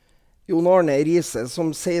Jon Arne Riise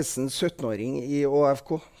som 16-17-åring i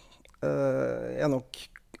ÅFK er nok,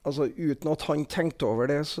 altså uten at han tenkte over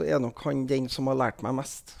det, så er nok han den som har lært meg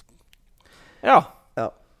mest. Ja.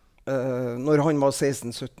 Når han var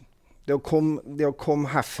 16-17. Det å komme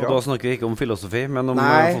herfra. Og da snakker vi ikke om filosofi, men om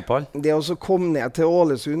fotball? Nei, det å komme ned til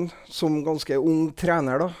Ålesund som ganske ung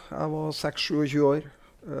trener da. Jeg var 26-27 år.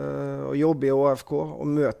 Og jobbe i ÅFK og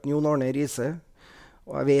møte Jon Arne Riise,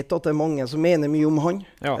 og jeg vet at det er mange som mener mye om han,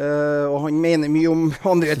 og han mener mye om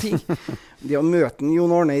andre ting. Det å møte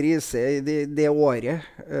Jon Arne Riise det året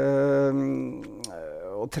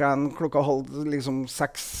og trene klokka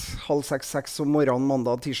 5:30 om morgenen,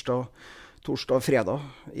 mandag, tirsdag, torsdag og fredag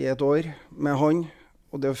i et år med han,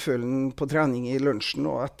 og det å føle han på trening i lunsjen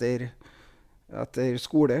og etter etter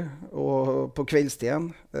skole og på kveldstiden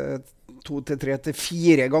 2 til 3 til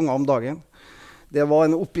 4 ganger om dagen. Det var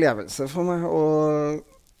en opplevelse for meg, og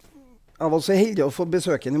jeg var så heldig å få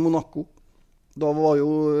besøke han i Monaco.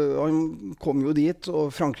 Han kom jo dit,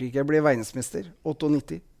 og Frankrike ble verdensmester,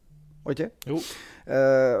 98. Var ikke? Jo.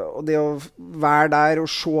 Og det å være der og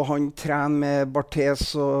se han trene med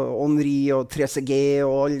Barthez og Henry og Trezeguet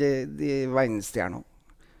og alle de verdensstjernene.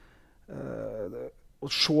 Å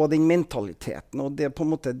se den mentaliteten, og det på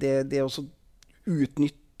en måte det å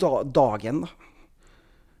utnytte dagen, da.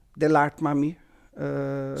 Det lærte meg mye.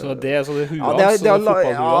 Så det er huet hans,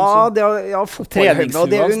 ja, fotballhøyden, og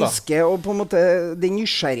det ønsket, og på en måte den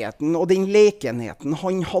nysgjerrigheten og den lekenheten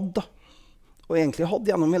han hadde, og egentlig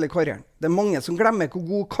hadde gjennom hele karrieren. Det er mange som glemmer hvor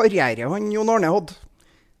god karriere han Jon Arne hadde.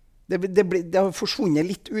 Det har forsvunnet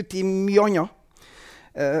litt ut i mye annet.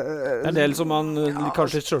 En del som man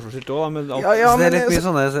kanskje selvforskyldt også, så det er litt mye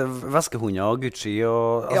sånne veskehunder og Gucci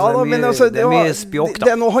og det er mye spjokk da.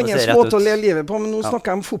 Det er noe hans måte å leve livet på, men nå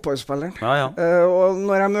snakker jeg om fotballspilleren. Og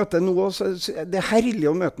når jeg møter nå, så det er herlig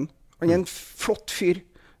å møte han. Han er en flott fyr,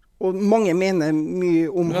 og mange mener mye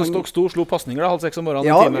om han. Men han slo passninger da, halv 6 om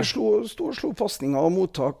morgenen? Ja, vi slo passninger og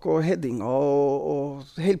mottak og headinger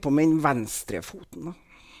og held på med den venstrefoten da.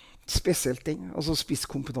 Spesielt den, altså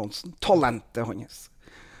spisskompetansen, talentet hans.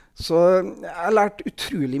 Så jeg har lært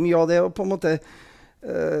utrolig mye av det, og på en måte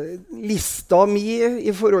lista mi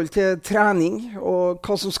i forhold til trening og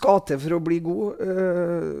hva som skal til for å bli god,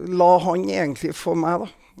 la han egentlig for meg da.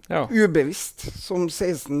 Ja. Ubevisst, som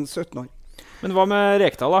 16-17 år. Men hva med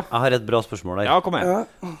Rekdal da? Jeg har et bra spørsmål der. Ja, kom igjen.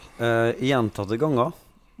 Gjentatte ganger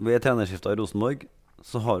ved trenerskiftet i Rosenborg,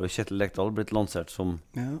 så har jo Kjetil Rekdal blitt lansert som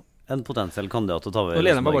en potensiell kandidat til å ta over Rosenborg. Nå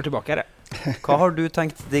lener jeg meg bare tilbake her. Hva har du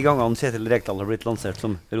tenkt de gangene Kjetil Rekdal har blitt lansert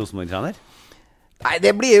som Rosenborg-trener? Nei,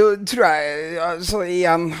 det blir jo, tror jeg, altså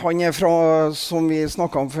igjen, han er fra, som vi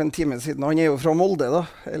snakket om for en time siden, han er jo fra Molde da,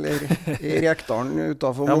 eller i Rekdalen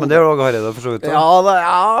utenfor Molde. Ja, men det er jo også Hareid for så vidt da. Ja,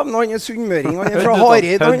 men han er sunnmøring, han er fra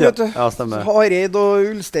Hareid, han vet du. Ja, stemmer. Hareid og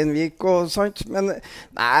Ulsteinvik og sånt, men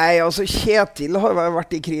nei, altså Kjetil har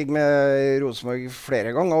vært i krig med Rosenborg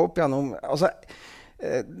flere ganger opp igjennom, altså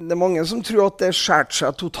det er mange som tror at det skjært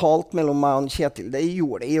seg totalt mellom meg og Kjetil. Det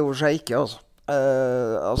gjorde det i og for seg ikke, altså.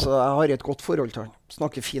 Jeg har et godt forhold til han.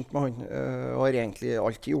 Snakker fint med han. Har egentlig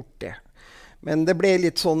alltid gjort det. Men det ble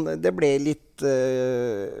litt sånn,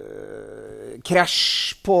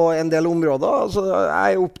 krasj på en del områder. Altså,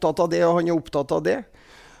 jeg er opptatt av det, og han er opptatt av det.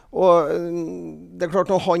 Og det er klart,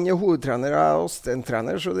 når han er hovedtrener, jeg er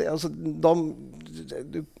assistenttrener, så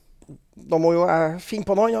da må jo jeg finne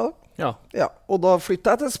på noe annet. Ja. Ja, og da flyttet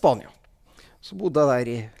jeg til Spania. Så bodde jeg der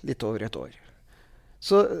i litt over et år.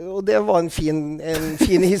 Og det var en fin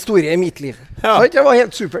historie i mitt liv. Ja. Så det var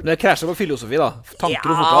helt supert. Det krasjer på filosofi da? Tanker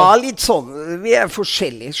om fotball? Ja, litt sånn. Vi er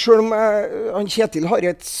forskjellige. Selv om han Kjetil har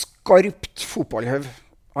et skarpt fotballhøv.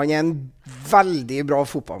 Han er en veldig bra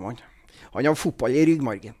fotballmann. Han har fotball i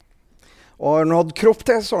ryggmargen. Og når han hadde kropp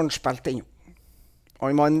til, så har han spilt ennå.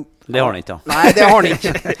 Det har han ikke, da. Nei, det har han ikke.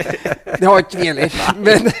 Det har ikke vi heller.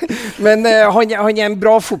 Men han er en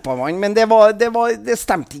bra fotballmann. Men det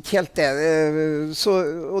stemte ikke helt det.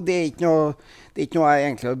 Og det er ikke noe jeg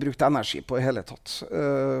egentlig har brukt energi på i hele tatt.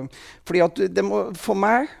 Fordi at for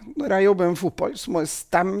meg, når jeg jobber med fotball, så må jeg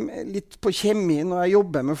stemme litt på kjemi når jeg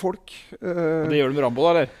jobber med folk. Og det gjør du med Rambo,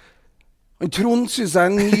 eller? Trond synes jeg er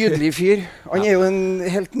en nydelig fyr. Han er jo en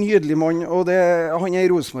helt nydelig mann, og han er i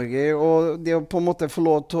Rosenborger, og det å på en måte få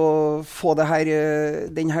lov til å få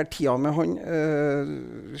denne tida med han,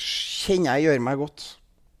 kjenner jeg gjør meg godt.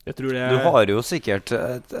 Jeg tror det... Du har jo sikkert,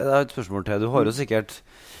 jeg har et spørsmål til, du har jo sikkert,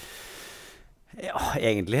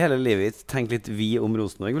 egentlig hele livet tenkt litt vi om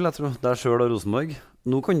Rosenborg, vil jeg tro, deg selv og Rosenborg.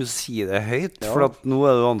 Nå kan du si det høyt, for at nå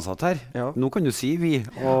er du ansatt her. Ja. Nå kan du si vi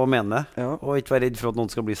og mene det, og ikke være redd for at noen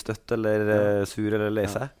skal bli støtt eller sur eller lei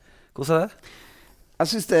seg. Hvordan er det? Jeg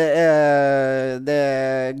synes det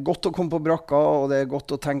er godt å komme på brakka, og det er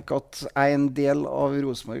godt å tenke at jeg er en del av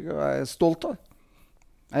Rosenborg, og jeg er stolt av det.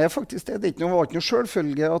 Jeg er faktisk det. Det var ikke noe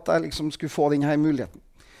selvfølge at jeg liksom skulle få denne muligheten.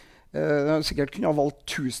 Jeg har sikkert kunnet ha valgt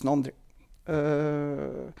 1000 andre.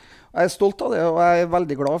 Jeg er stolt av det, og jeg er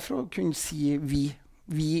veldig glad for å kunne si vi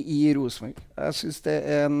i Rosenborg. Jeg synes det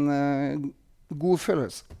er en god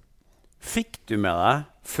følelse. Fikk du med deg,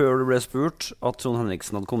 før du ble spurt, at Trond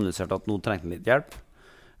Henriksen hadde kommunisert at nå trengte han litt hjelp?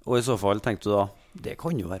 Og i så fall tenkte du da, det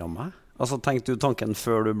kan jo være meg. Altså, tenkte du tanken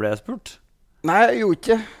før du ble spurt? Nei, jeg gjorde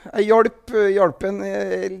ikke. Jeg hjalp en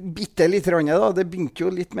bitte litt rann da. Det begynte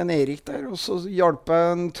jo litt med en Erik der, og så hjalp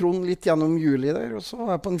jeg en Trond litt gjennom juli der, og så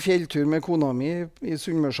var jeg på en fjelltur med kona mi i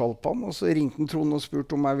Sunnmørsalpene, og så ringte en Trond og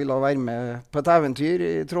spurte om jeg ville være med på et eventyr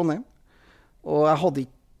i Trondheim. Og jeg hadde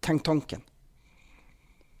ikke tenkt tanken.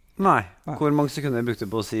 Nei. Hvor mange sekunder brukte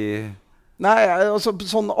du på å si... Nei, altså,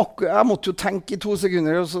 jeg måtte jo tenke i 2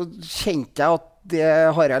 sekunder, og så kjente jeg at det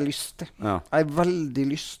har jeg lyst til. Ja. Jeg har veldig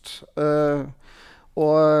lyst. Og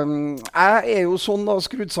jeg er jo sånn da,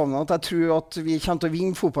 skrudd sammen at jeg tror at vi kommer til å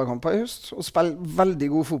vinne fotballkamper i høst, og spille veldig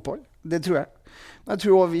god fotball. Det tror jeg. Men jeg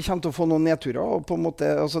tror også vi kommer til å få noen nedturer, og på en måte,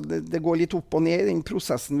 altså, det går litt opp og ned i den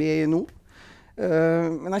prosessen vi er i nå.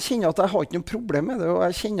 Men jeg kjenner at jeg har ikke noe problem med det, og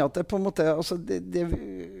jeg kjenner at det på en måte,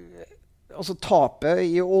 altså tapet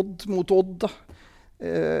i Odd mot Odd,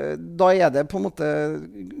 da er det på en måte,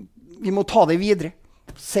 vi må ta det videre.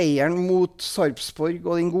 Seieren mot Sarpsborg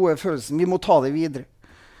og den gode følelsen, vi må ta det videre.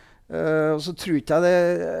 Og så tror ikke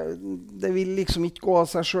jeg det vil liksom ikke gå av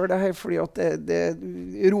seg selv det her, fordi at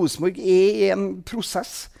Rosenborg er i en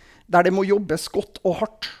prosess der det må jobbes godt og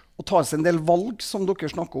hardt, og tas en del valg som dere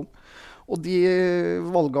snakker om. Og de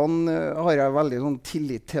valgene har jeg veldig sånn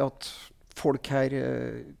tillit til at folk her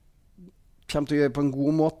kommer til å gjøre på en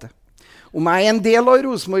god måte. Om jeg er en del av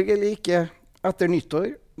Rosenborg eller ikke etter nyttår,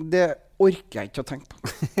 det orker jeg ikke å tenke på.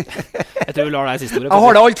 Jeg tror vi lar deg siste ordet. Jeg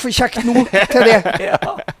har det alt for kjekt nå til det. Ja.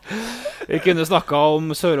 Vi kunne snakket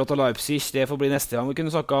om Sørloth og Leipzig, det får bli neste gang. Vi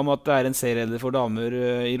kunne snakket om at det er en serieleder for damer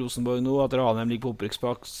i Rosenborg nå, at Ranheim ligger på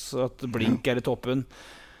opprykksplass, at Blink er i toppen.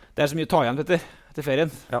 Det er så mye å ta igjen, Petter, til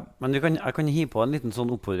ferien. Ja, men jeg kan hi på en liten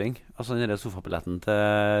sånn oppfordring. Altså den sofapilletten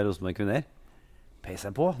til Rosenborg kvinner. Peis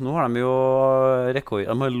seg på. Nå har de jo rekord,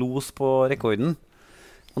 de har los på rekorden.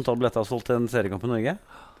 Antall billetter solgt til en seriekamp i Norge.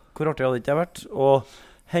 Hvor artig hadde ikke det vært? Og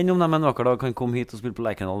henne om de en vakker dag kan komme hit og spille på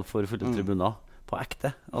Lerkendal for fulle tribuner. På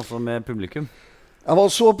ekte, altså med publikum. Jeg var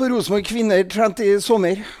så på Rosenborg kvinner trent i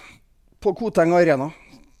sommer på Koteng Arena.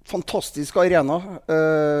 Fantastisk arena.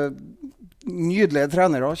 Nydelige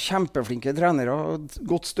trenere, kjempeflinke trenere,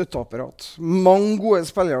 godt støtteapparat. Mange gode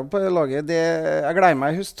spillere på laget. Jeg gleder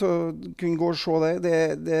meg i høst til å kunne gå og se det.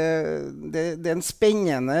 Det er en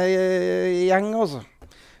spennende gjeng, altså.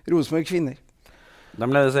 Rosenborg kvinner. De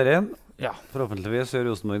leder serien. Ja. Forhåpentligvis gjør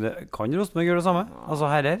Rosenborg det. Kan Rosenborg gjøre det samme? Altså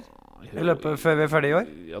herrer? I løpet før vi er ferdig i år?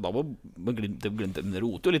 Ja, da må Glimt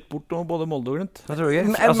rote jo litt bort nå, både Molde og Glimt. Hva tror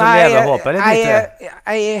du? Altså leve håpet litt?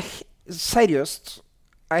 Jeg er seriøst.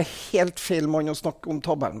 Jeg er helt feil mann å snakke om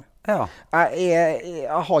tabellen. Ja. Jeg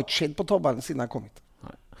har ikke sett på tabellen siden jeg kom hit.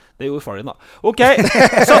 Nei, det gjorde far din da. Ok,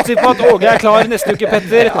 satser på at Åge er klar neste uke,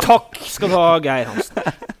 Petter. Takk skal du ha, Geir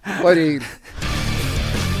Hansen. Bare hyggelig.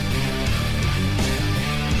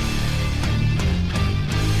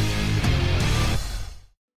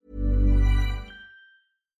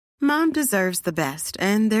 Mom deserves the best,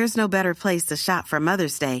 and there's no better place to shop for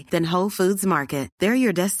Mother's Day than Whole Foods Market. They're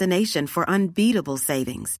your destination for unbeatable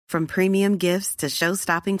savings, from premium gifts to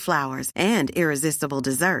show-stopping flowers and irresistible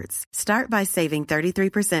desserts. Start by saving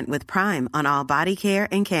 33% with Prime on all body care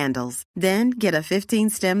and candles. Then get a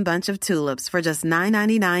 15-stem bunch of tulips for just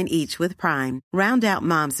 $9.99 each with Prime. Round out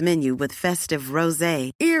Mom's menu with festive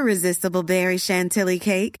rosé, irresistible berry chantilly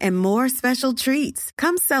cake, and more special treats.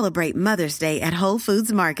 Come celebrate Mother's Day at Whole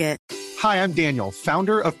Foods Market. Hi, I'm Daniel,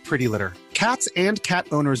 founder of Pretty Litter. Cats and cat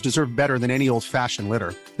owners deserve better than any old-fashioned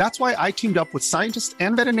litter. That's why I teamed up with scientists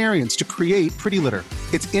and veterinarians to create Pretty Litter.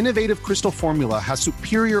 Its innovative crystal formula has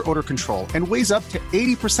superior odor control and weighs up to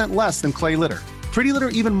 80% less than clay litter. Pretty Litter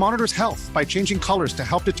even monitors health by changing colors to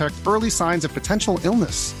help detect early signs of potential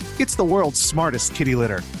illness. It's the world's smartest kitty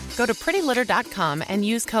litter. Go to prettylitter.com and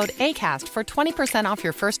use code ACAST for 20% off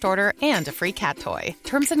your first order and a free cat toy.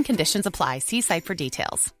 Terms and conditions apply. See site for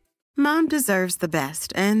details. Mom deserves the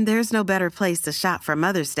best, and there's no better place to shop for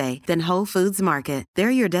Mother's Day than Whole Foods Market. They're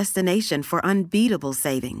your destination for unbeatable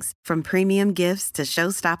savings, from premium gifts to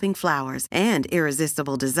show-stopping flowers and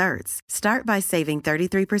irresistible desserts. Start by saving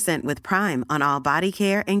 33% with Prime on all body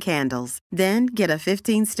care and candles. Then get a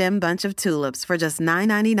 15-stem bunch of tulips for just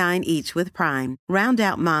 $9.99 each with Prime. Round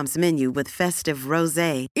out Mom's menu with festive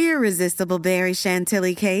rosé, irresistible berry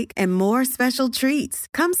chantilly cake, and more special treats.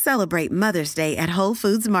 Come celebrate Mother's Day at Whole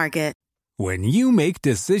Foods Market. When you make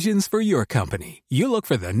decisions for your company, you look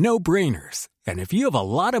for the no-brainers. And if you have a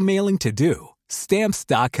lot of mailing to do,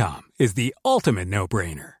 Stamps.com is the ultimate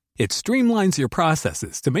no-brainer. It streamlines your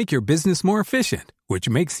processes to make your business more efficient, which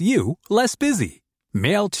makes you less busy.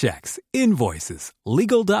 Mail checks, invoices,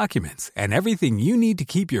 legal documents, and everything you need to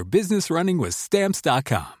keep your business running with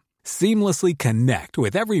Stamps.com. Seamlessly connect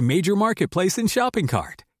with every major marketplace and shopping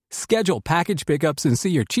cart. Schedule package pickups and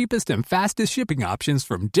see your cheapest and fastest shipping options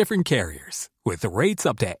from different carriers, with rates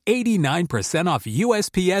up to 89% off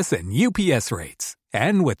USPS and UPS rates.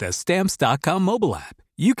 And with the Stamps.com mobile app,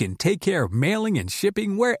 you can take care of mailing and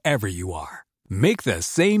shipping wherever you are. Make the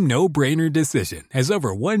same no-brainer decision as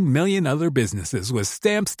over 1 million other businesses with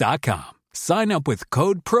Stamps.com. Sign up with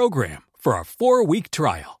Code PROGRAM for a 4-week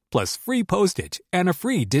trial, plus free postage and a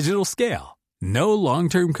free digital scale. No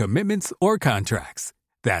long-term commitments or contracts.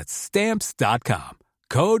 That's Stamps.com.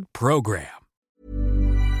 Code PROGRAM.